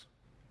sex.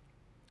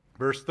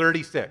 Verse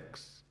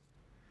 36.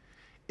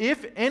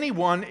 If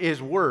anyone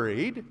is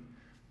worried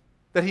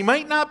that he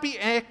might not be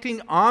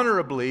acting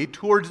honorably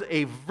towards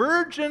a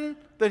virgin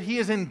that he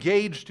is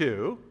engaged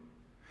to,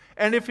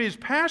 and if his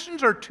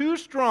passions are too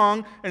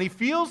strong and he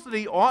feels that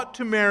he ought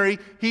to marry,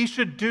 he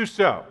should do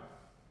so.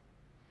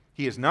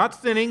 He is not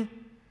sinning.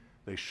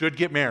 They should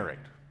get married.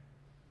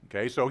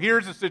 Okay, so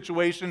here's a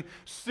situation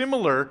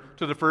similar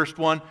to the first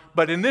one,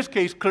 but in this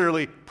case,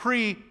 clearly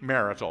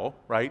premarital,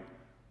 right?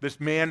 This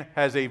man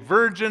has a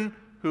virgin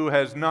who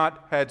has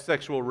not had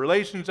sexual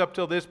relations up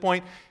till this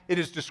point. It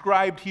is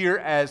described here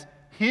as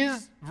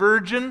his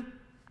virgin,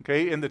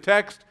 okay, in the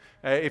text.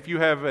 If you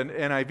have an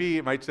NIV,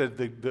 it might say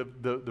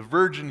the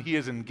virgin he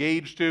is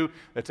engaged to.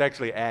 That's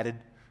actually added.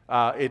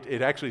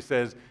 It actually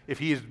says if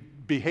he is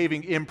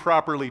behaving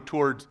improperly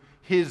towards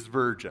his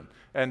virgin.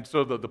 And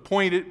so the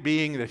point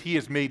being that he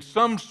has made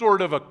some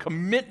sort of a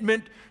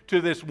commitment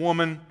to this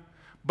woman,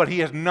 but he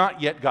has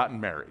not yet gotten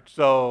married.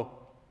 So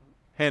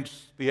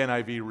hence the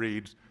NIV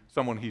reads,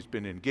 someone he's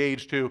been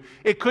engaged to.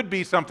 It could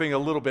be something a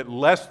little bit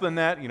less than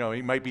that. You know,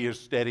 he might be as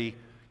steady.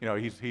 You know,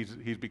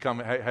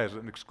 has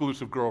an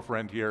exclusive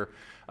girlfriend here.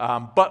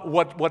 But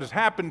what has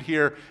happened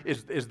here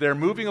is they're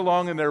moving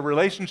along in their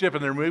relationship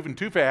and they're moving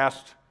too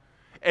fast.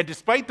 And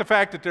despite the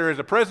fact that there is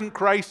a present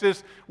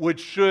crisis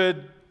which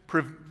should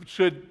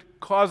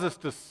cause us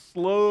to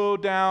slow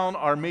down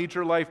our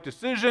major life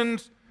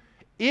decisions,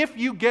 if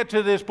you get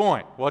to this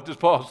point, what does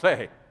Paul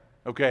say?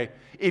 Okay,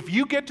 if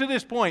you get to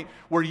this point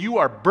where you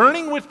are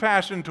burning with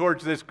passion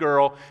towards this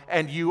girl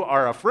and you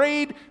are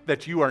afraid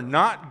that you are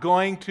not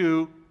going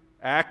to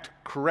act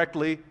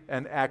correctly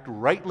and act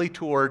rightly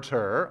towards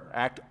her,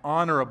 act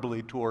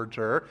honorably towards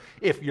her,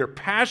 if your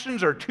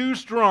passions are too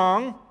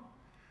strong,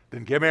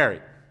 then get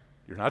married.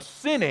 You're not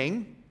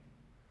sinning,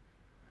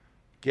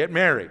 get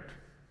married.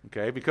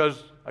 Okay,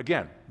 because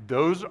again,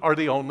 those are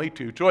the only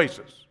two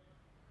choices.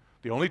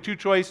 The only two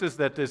choices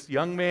that this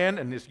young man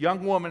and this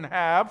young woman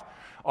have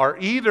are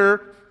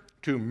either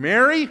to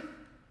marry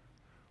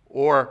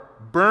or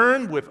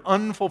burn with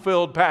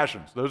unfulfilled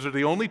passions. Those are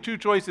the only two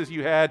choices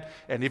you had,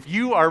 and if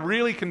you are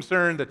really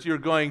concerned that you're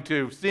going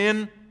to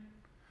sin,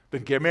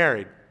 then get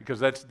married, because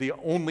that's the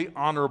only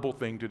honorable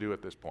thing to do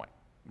at this point.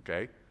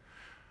 Okay?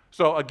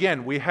 So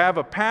again, we have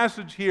a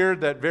passage here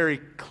that very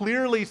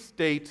clearly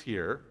states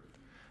here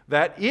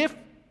that if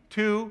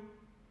two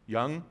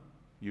young,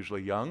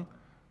 usually young,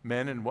 a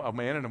man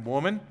and a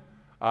woman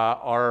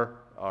are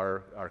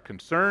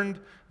concerned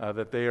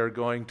that they are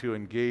going to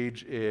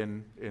engage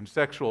in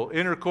sexual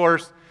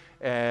intercourse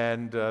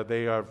and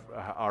they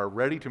are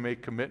ready to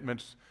make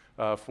commitments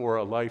for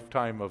a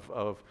lifetime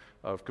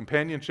of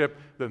companionship,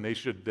 then they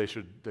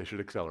should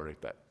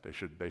accelerate that.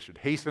 They should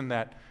hasten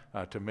that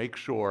to make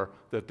sure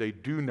that they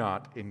do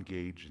not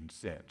engage in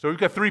sin. So we've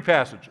got three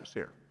passages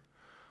here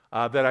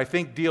that I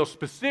think deal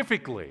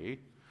specifically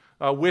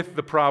with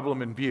the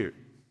problem in view.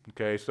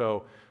 Okay,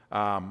 so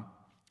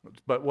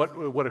but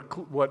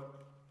what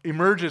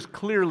emerges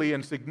clearly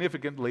and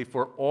significantly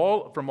from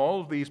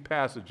all of these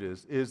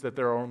passages is that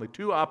there are only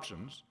two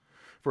options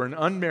for an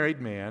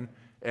unmarried man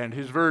and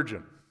his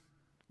virgin.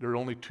 There are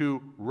only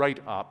two right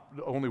options.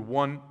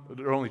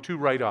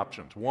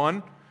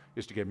 One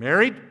is to get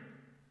married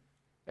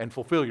and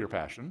fulfill your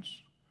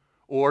passions,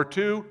 or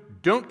two,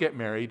 don't get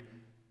married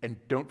and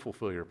don't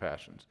fulfill your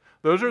passions.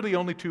 Those are the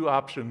only two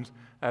options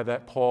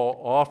that Paul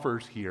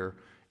offers here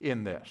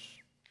in this.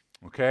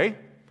 Okay?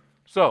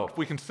 So, if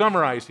we can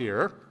summarize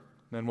here,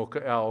 then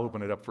I'll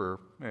open it up for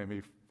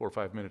maybe 4 or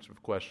 5 minutes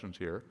of questions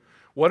here.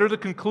 What are the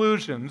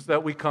conclusions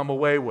that we come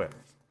away with?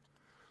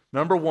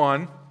 Number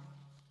one,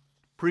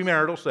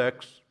 premarital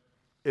sex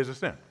is a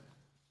sin.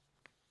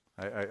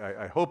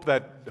 I hope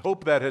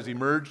that has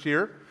emerged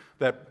here,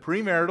 that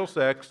premarital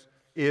sex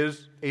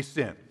is a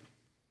sin.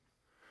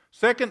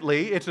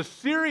 Secondly, it's a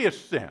serious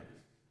sin.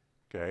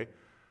 Okay?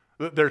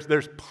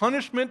 There's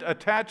punishment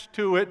attached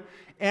to it,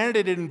 and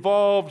it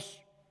involves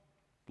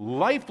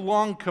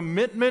lifelong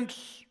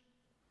commitments,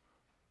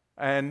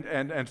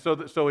 and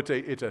so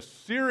it's a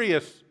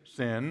serious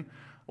sin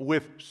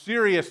with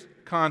serious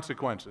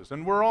consequences.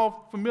 And we're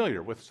all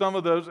familiar with some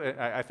of those.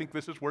 I think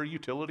this is where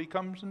utility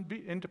comes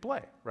into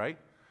play, right?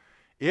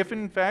 If,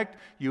 in fact,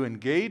 you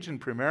engage in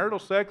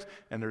premarital sex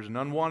and there's an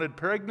unwanted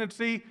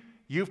pregnancy,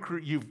 you've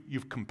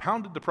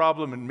compounded the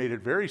problem and made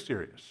it very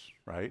serious,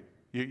 right?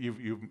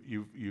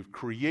 You've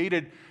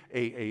created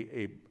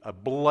a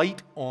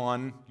blight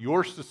on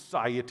your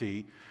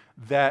society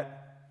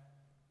that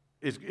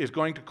is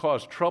going to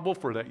cause trouble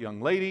for that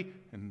young lady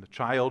and the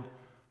child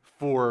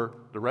for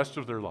the rest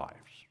of their lives.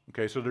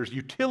 Okay, so there's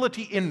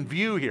utility in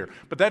view here,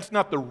 but that's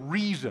not the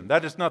reason.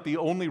 That is not the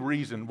only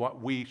reason why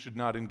we should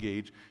not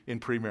engage in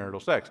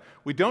premarital sex.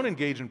 We don't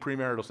engage in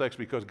premarital sex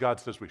because God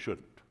says we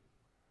shouldn't.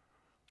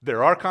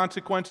 There are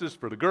consequences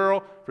for the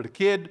girl, for the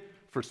kid,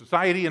 for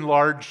society in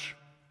large,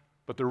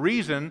 but the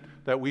reason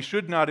that we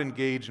should not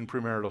engage in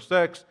premarital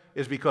sex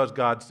is because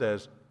God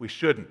says we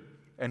shouldn't,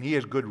 and He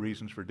has good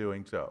reasons for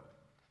doing so.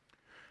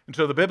 And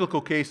so the biblical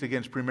case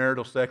against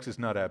premarital sex is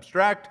not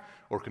abstract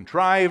or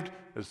contrived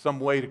as some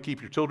way to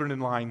keep your children in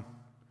line,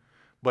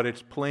 but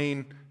it's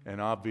plain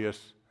and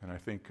obvious, and I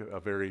think a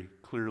very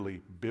clearly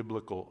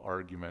biblical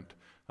argument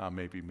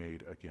may be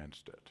made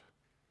against it.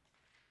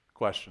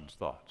 Questions,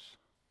 thoughts?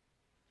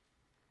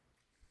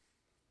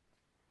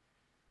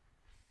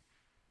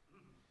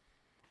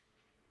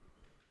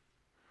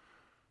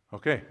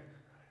 Okay.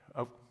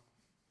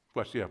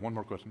 Question? Yeah, one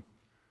more question.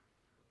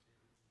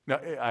 No,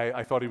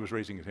 I thought he was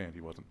raising his hand. He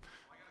wasn't.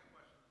 I got a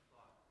question and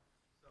thought.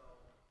 So,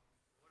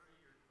 what are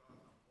your thoughts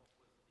on what was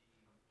the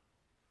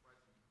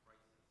present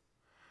crisis?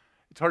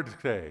 It's hard to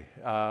say.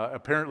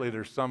 Apparently,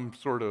 there's some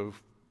sort of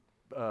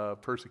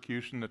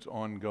persecution that's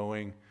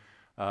ongoing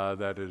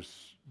that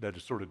is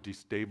sort of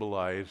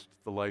destabilized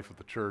the life of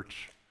the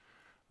church.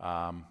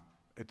 I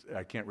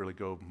can't really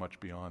go much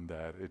beyond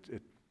that.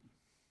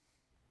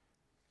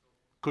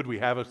 Could we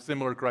have a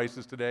similar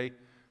crisis today?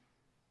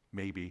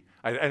 Maybe.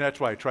 And that's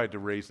why I tried to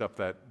raise up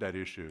that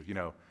issue. You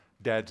know,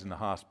 Dad's in the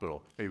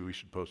hospital. Maybe we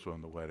should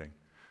postpone the wedding.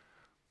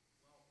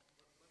 Well,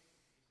 let me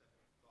set some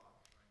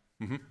thoughts,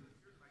 right? Mm-hmm.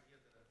 Here's an idea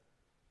that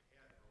I've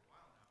had for a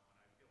while now, and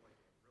I feel like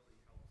it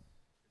really helps.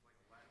 It's like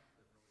a lens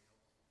that really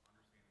helps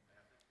understand the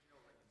passage. You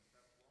know, like in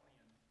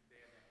Thessalonians, they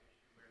had that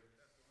issue where the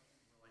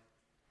Thessalonians were like,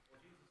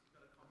 well, Jesus is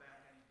going to come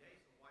back any day,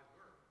 so why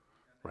work?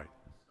 And they Right.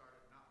 all just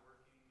started not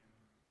working, and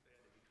they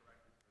had to be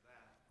corrected for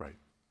that. Right.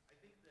 I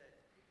think that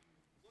if you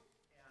look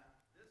at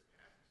this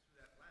passage through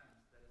that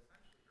lens, that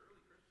essentially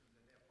early Christians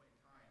at that point in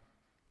time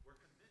were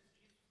convinced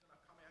Jesus was going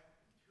to come back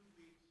in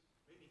 2 weeks,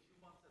 maybe 2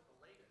 months at the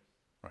latest.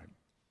 Right.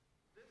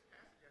 This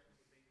passage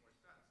actually would make more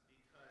sense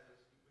because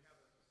we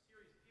have a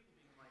series of people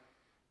being like,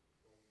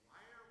 well, why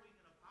are we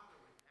going to bother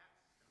with that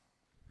stuff?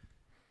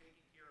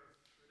 Taking care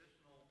of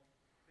traditional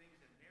things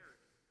in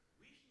marriage.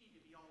 We should need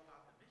to be all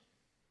about the mission.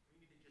 We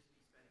need to just be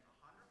spending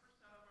 100%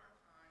 of our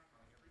time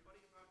telling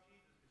everybody about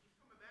Jesus because he's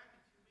coming back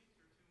in 2 weeks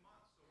or 2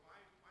 months. So why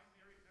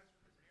marry mess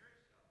with this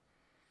marriage stuff?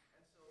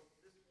 And so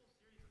this whole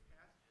series of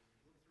passages,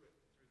 if you look through it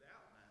through that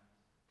lens,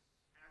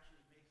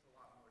 actually makes a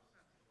lot more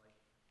sense. It's like,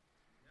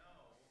 no,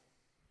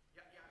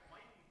 yeah, it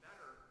might be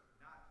better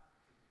not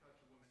to touch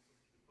a woman so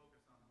that you can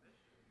focus on the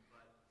mission,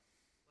 but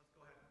let's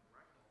go ahead and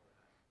correct all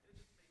that. It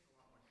just makes a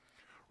lot more sense.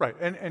 Right.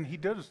 And he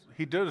does,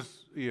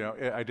 you know,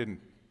 I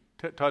didn't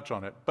touch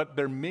on it, but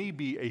there may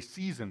be a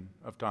season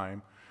of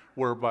time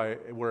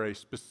where a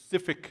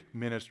specific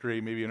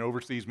ministry, maybe an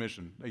overseas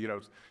mission, you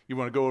know, you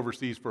want to go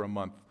overseas for a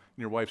month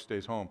and your wife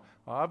stays home.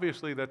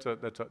 Obviously, that's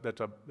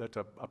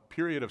a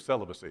period of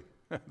celibacy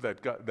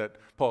that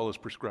Paul is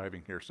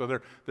prescribing here. So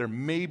there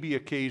may be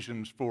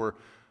occasions for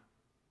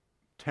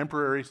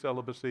temporary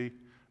celibacy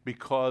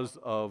because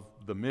of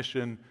the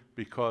mission,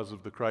 because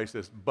of the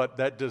crisis, but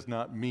that does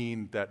not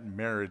mean that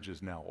marriage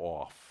is now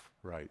off,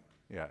 right?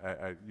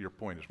 Yeah, your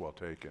point is well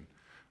taken.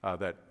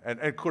 And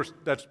of course,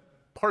 that's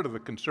part of the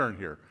concern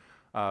here,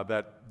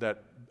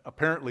 that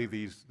apparently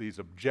these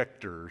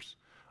objectors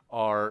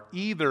are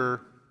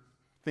either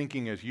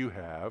thinking as you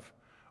have,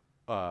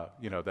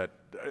 you know, that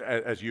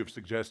as you've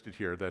suggested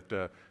here,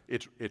 that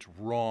it's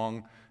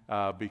wrong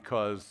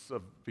because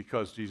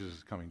Jesus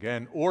is coming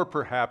again, or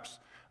perhaps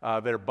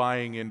they're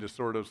buying into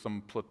sort of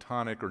some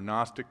Platonic or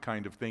Gnostic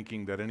kind of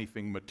thinking that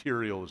anything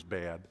material is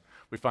bad.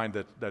 We find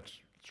that that's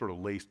sort of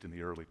laced in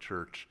the early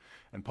church.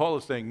 And Paul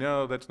is saying,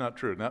 no, that's not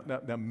true.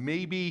 Now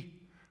maybe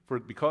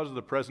because of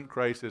the present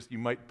crisis, you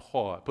might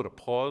put a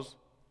pause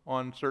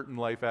on certain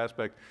life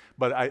aspects,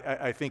 but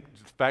I think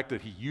the fact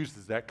that he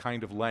uses that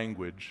kind of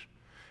language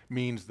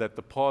means that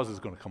the pause is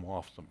going to come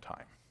off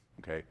sometime,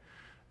 okay?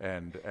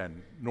 And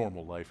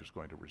normal life is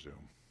going to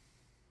resume.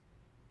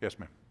 Yes,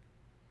 ma'am.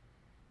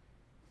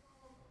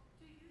 Well,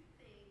 do you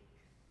think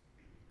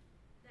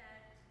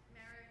that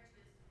marriage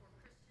is for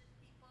Christian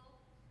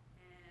people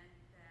and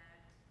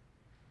that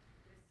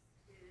this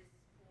is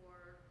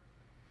for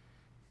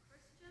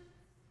Christians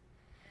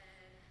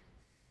and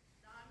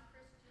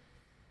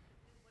non-Christians can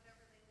do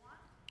whatever they want?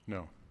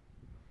 No.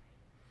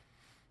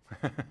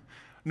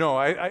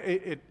 No,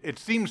 it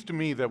seems to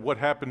me that what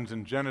happens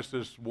in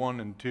Genesis 1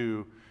 and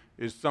 2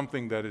 is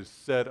something that is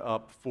set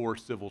up for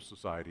civil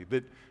society.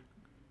 That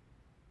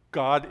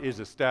God is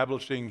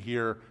establishing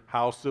here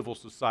how civil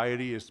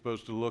society is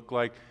supposed to look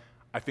like.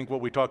 I think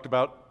what we talked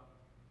about,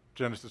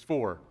 Genesis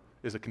 4,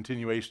 is a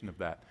continuation of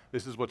that.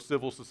 This is what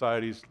civil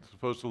society is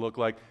supposed to look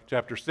like.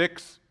 Chapter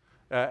 6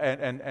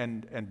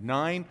 and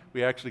 9,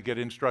 we actually get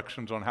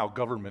instructions on how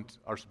governments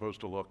are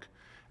supposed to look.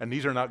 And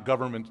these are not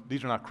governments,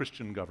 these are not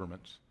Christian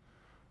governments.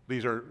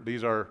 These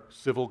are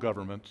civil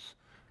governments,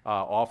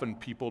 often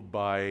peopled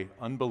by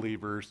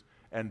unbelievers,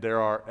 and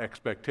there are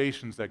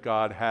expectations that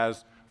God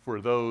has for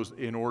those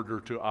in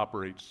order to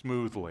operate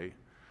smoothly.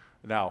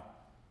 Now,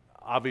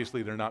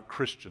 obviously they're not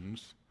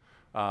Christians,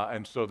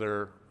 and so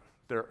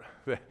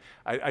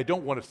I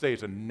don't want to say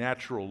it's a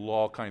natural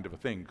law kind of a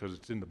thing because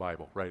it's in the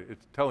Bible, right?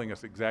 It's telling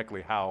us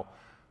exactly how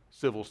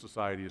civil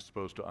society is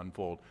supposed to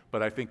unfold.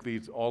 But I think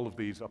all of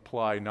these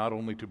apply not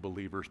only to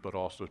believers but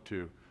also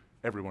to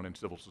everyone in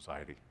civil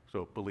society.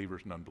 So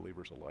believers and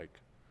unbelievers alike.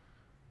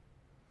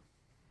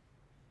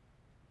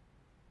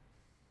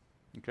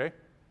 Okay?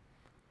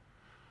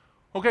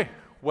 Okay,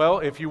 well,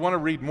 if you want to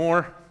read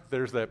more,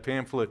 there's that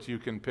pamphlet you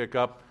can pick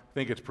up. I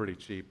think it's pretty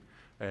cheap.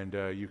 And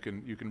you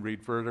can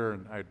read further,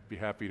 and I'd be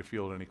happy to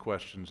field any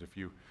questions if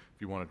you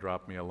want to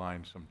drop me a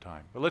line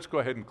sometime. But let's go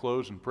ahead and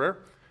close in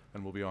prayer,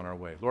 and we'll be on our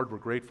way. Lord, we're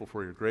grateful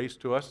for your grace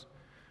to us.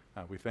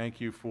 We thank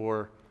you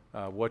for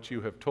what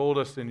you have told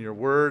us in your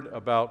word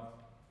about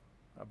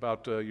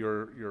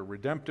your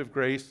redemptive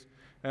grace,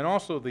 and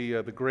also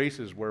the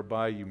graces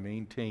whereby you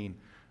maintain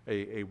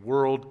a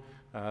world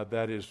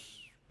that is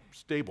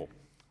stable.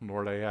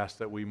 Lord, I ask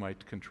that we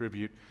might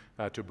contribute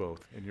to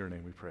both. In your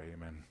name we pray,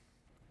 amen.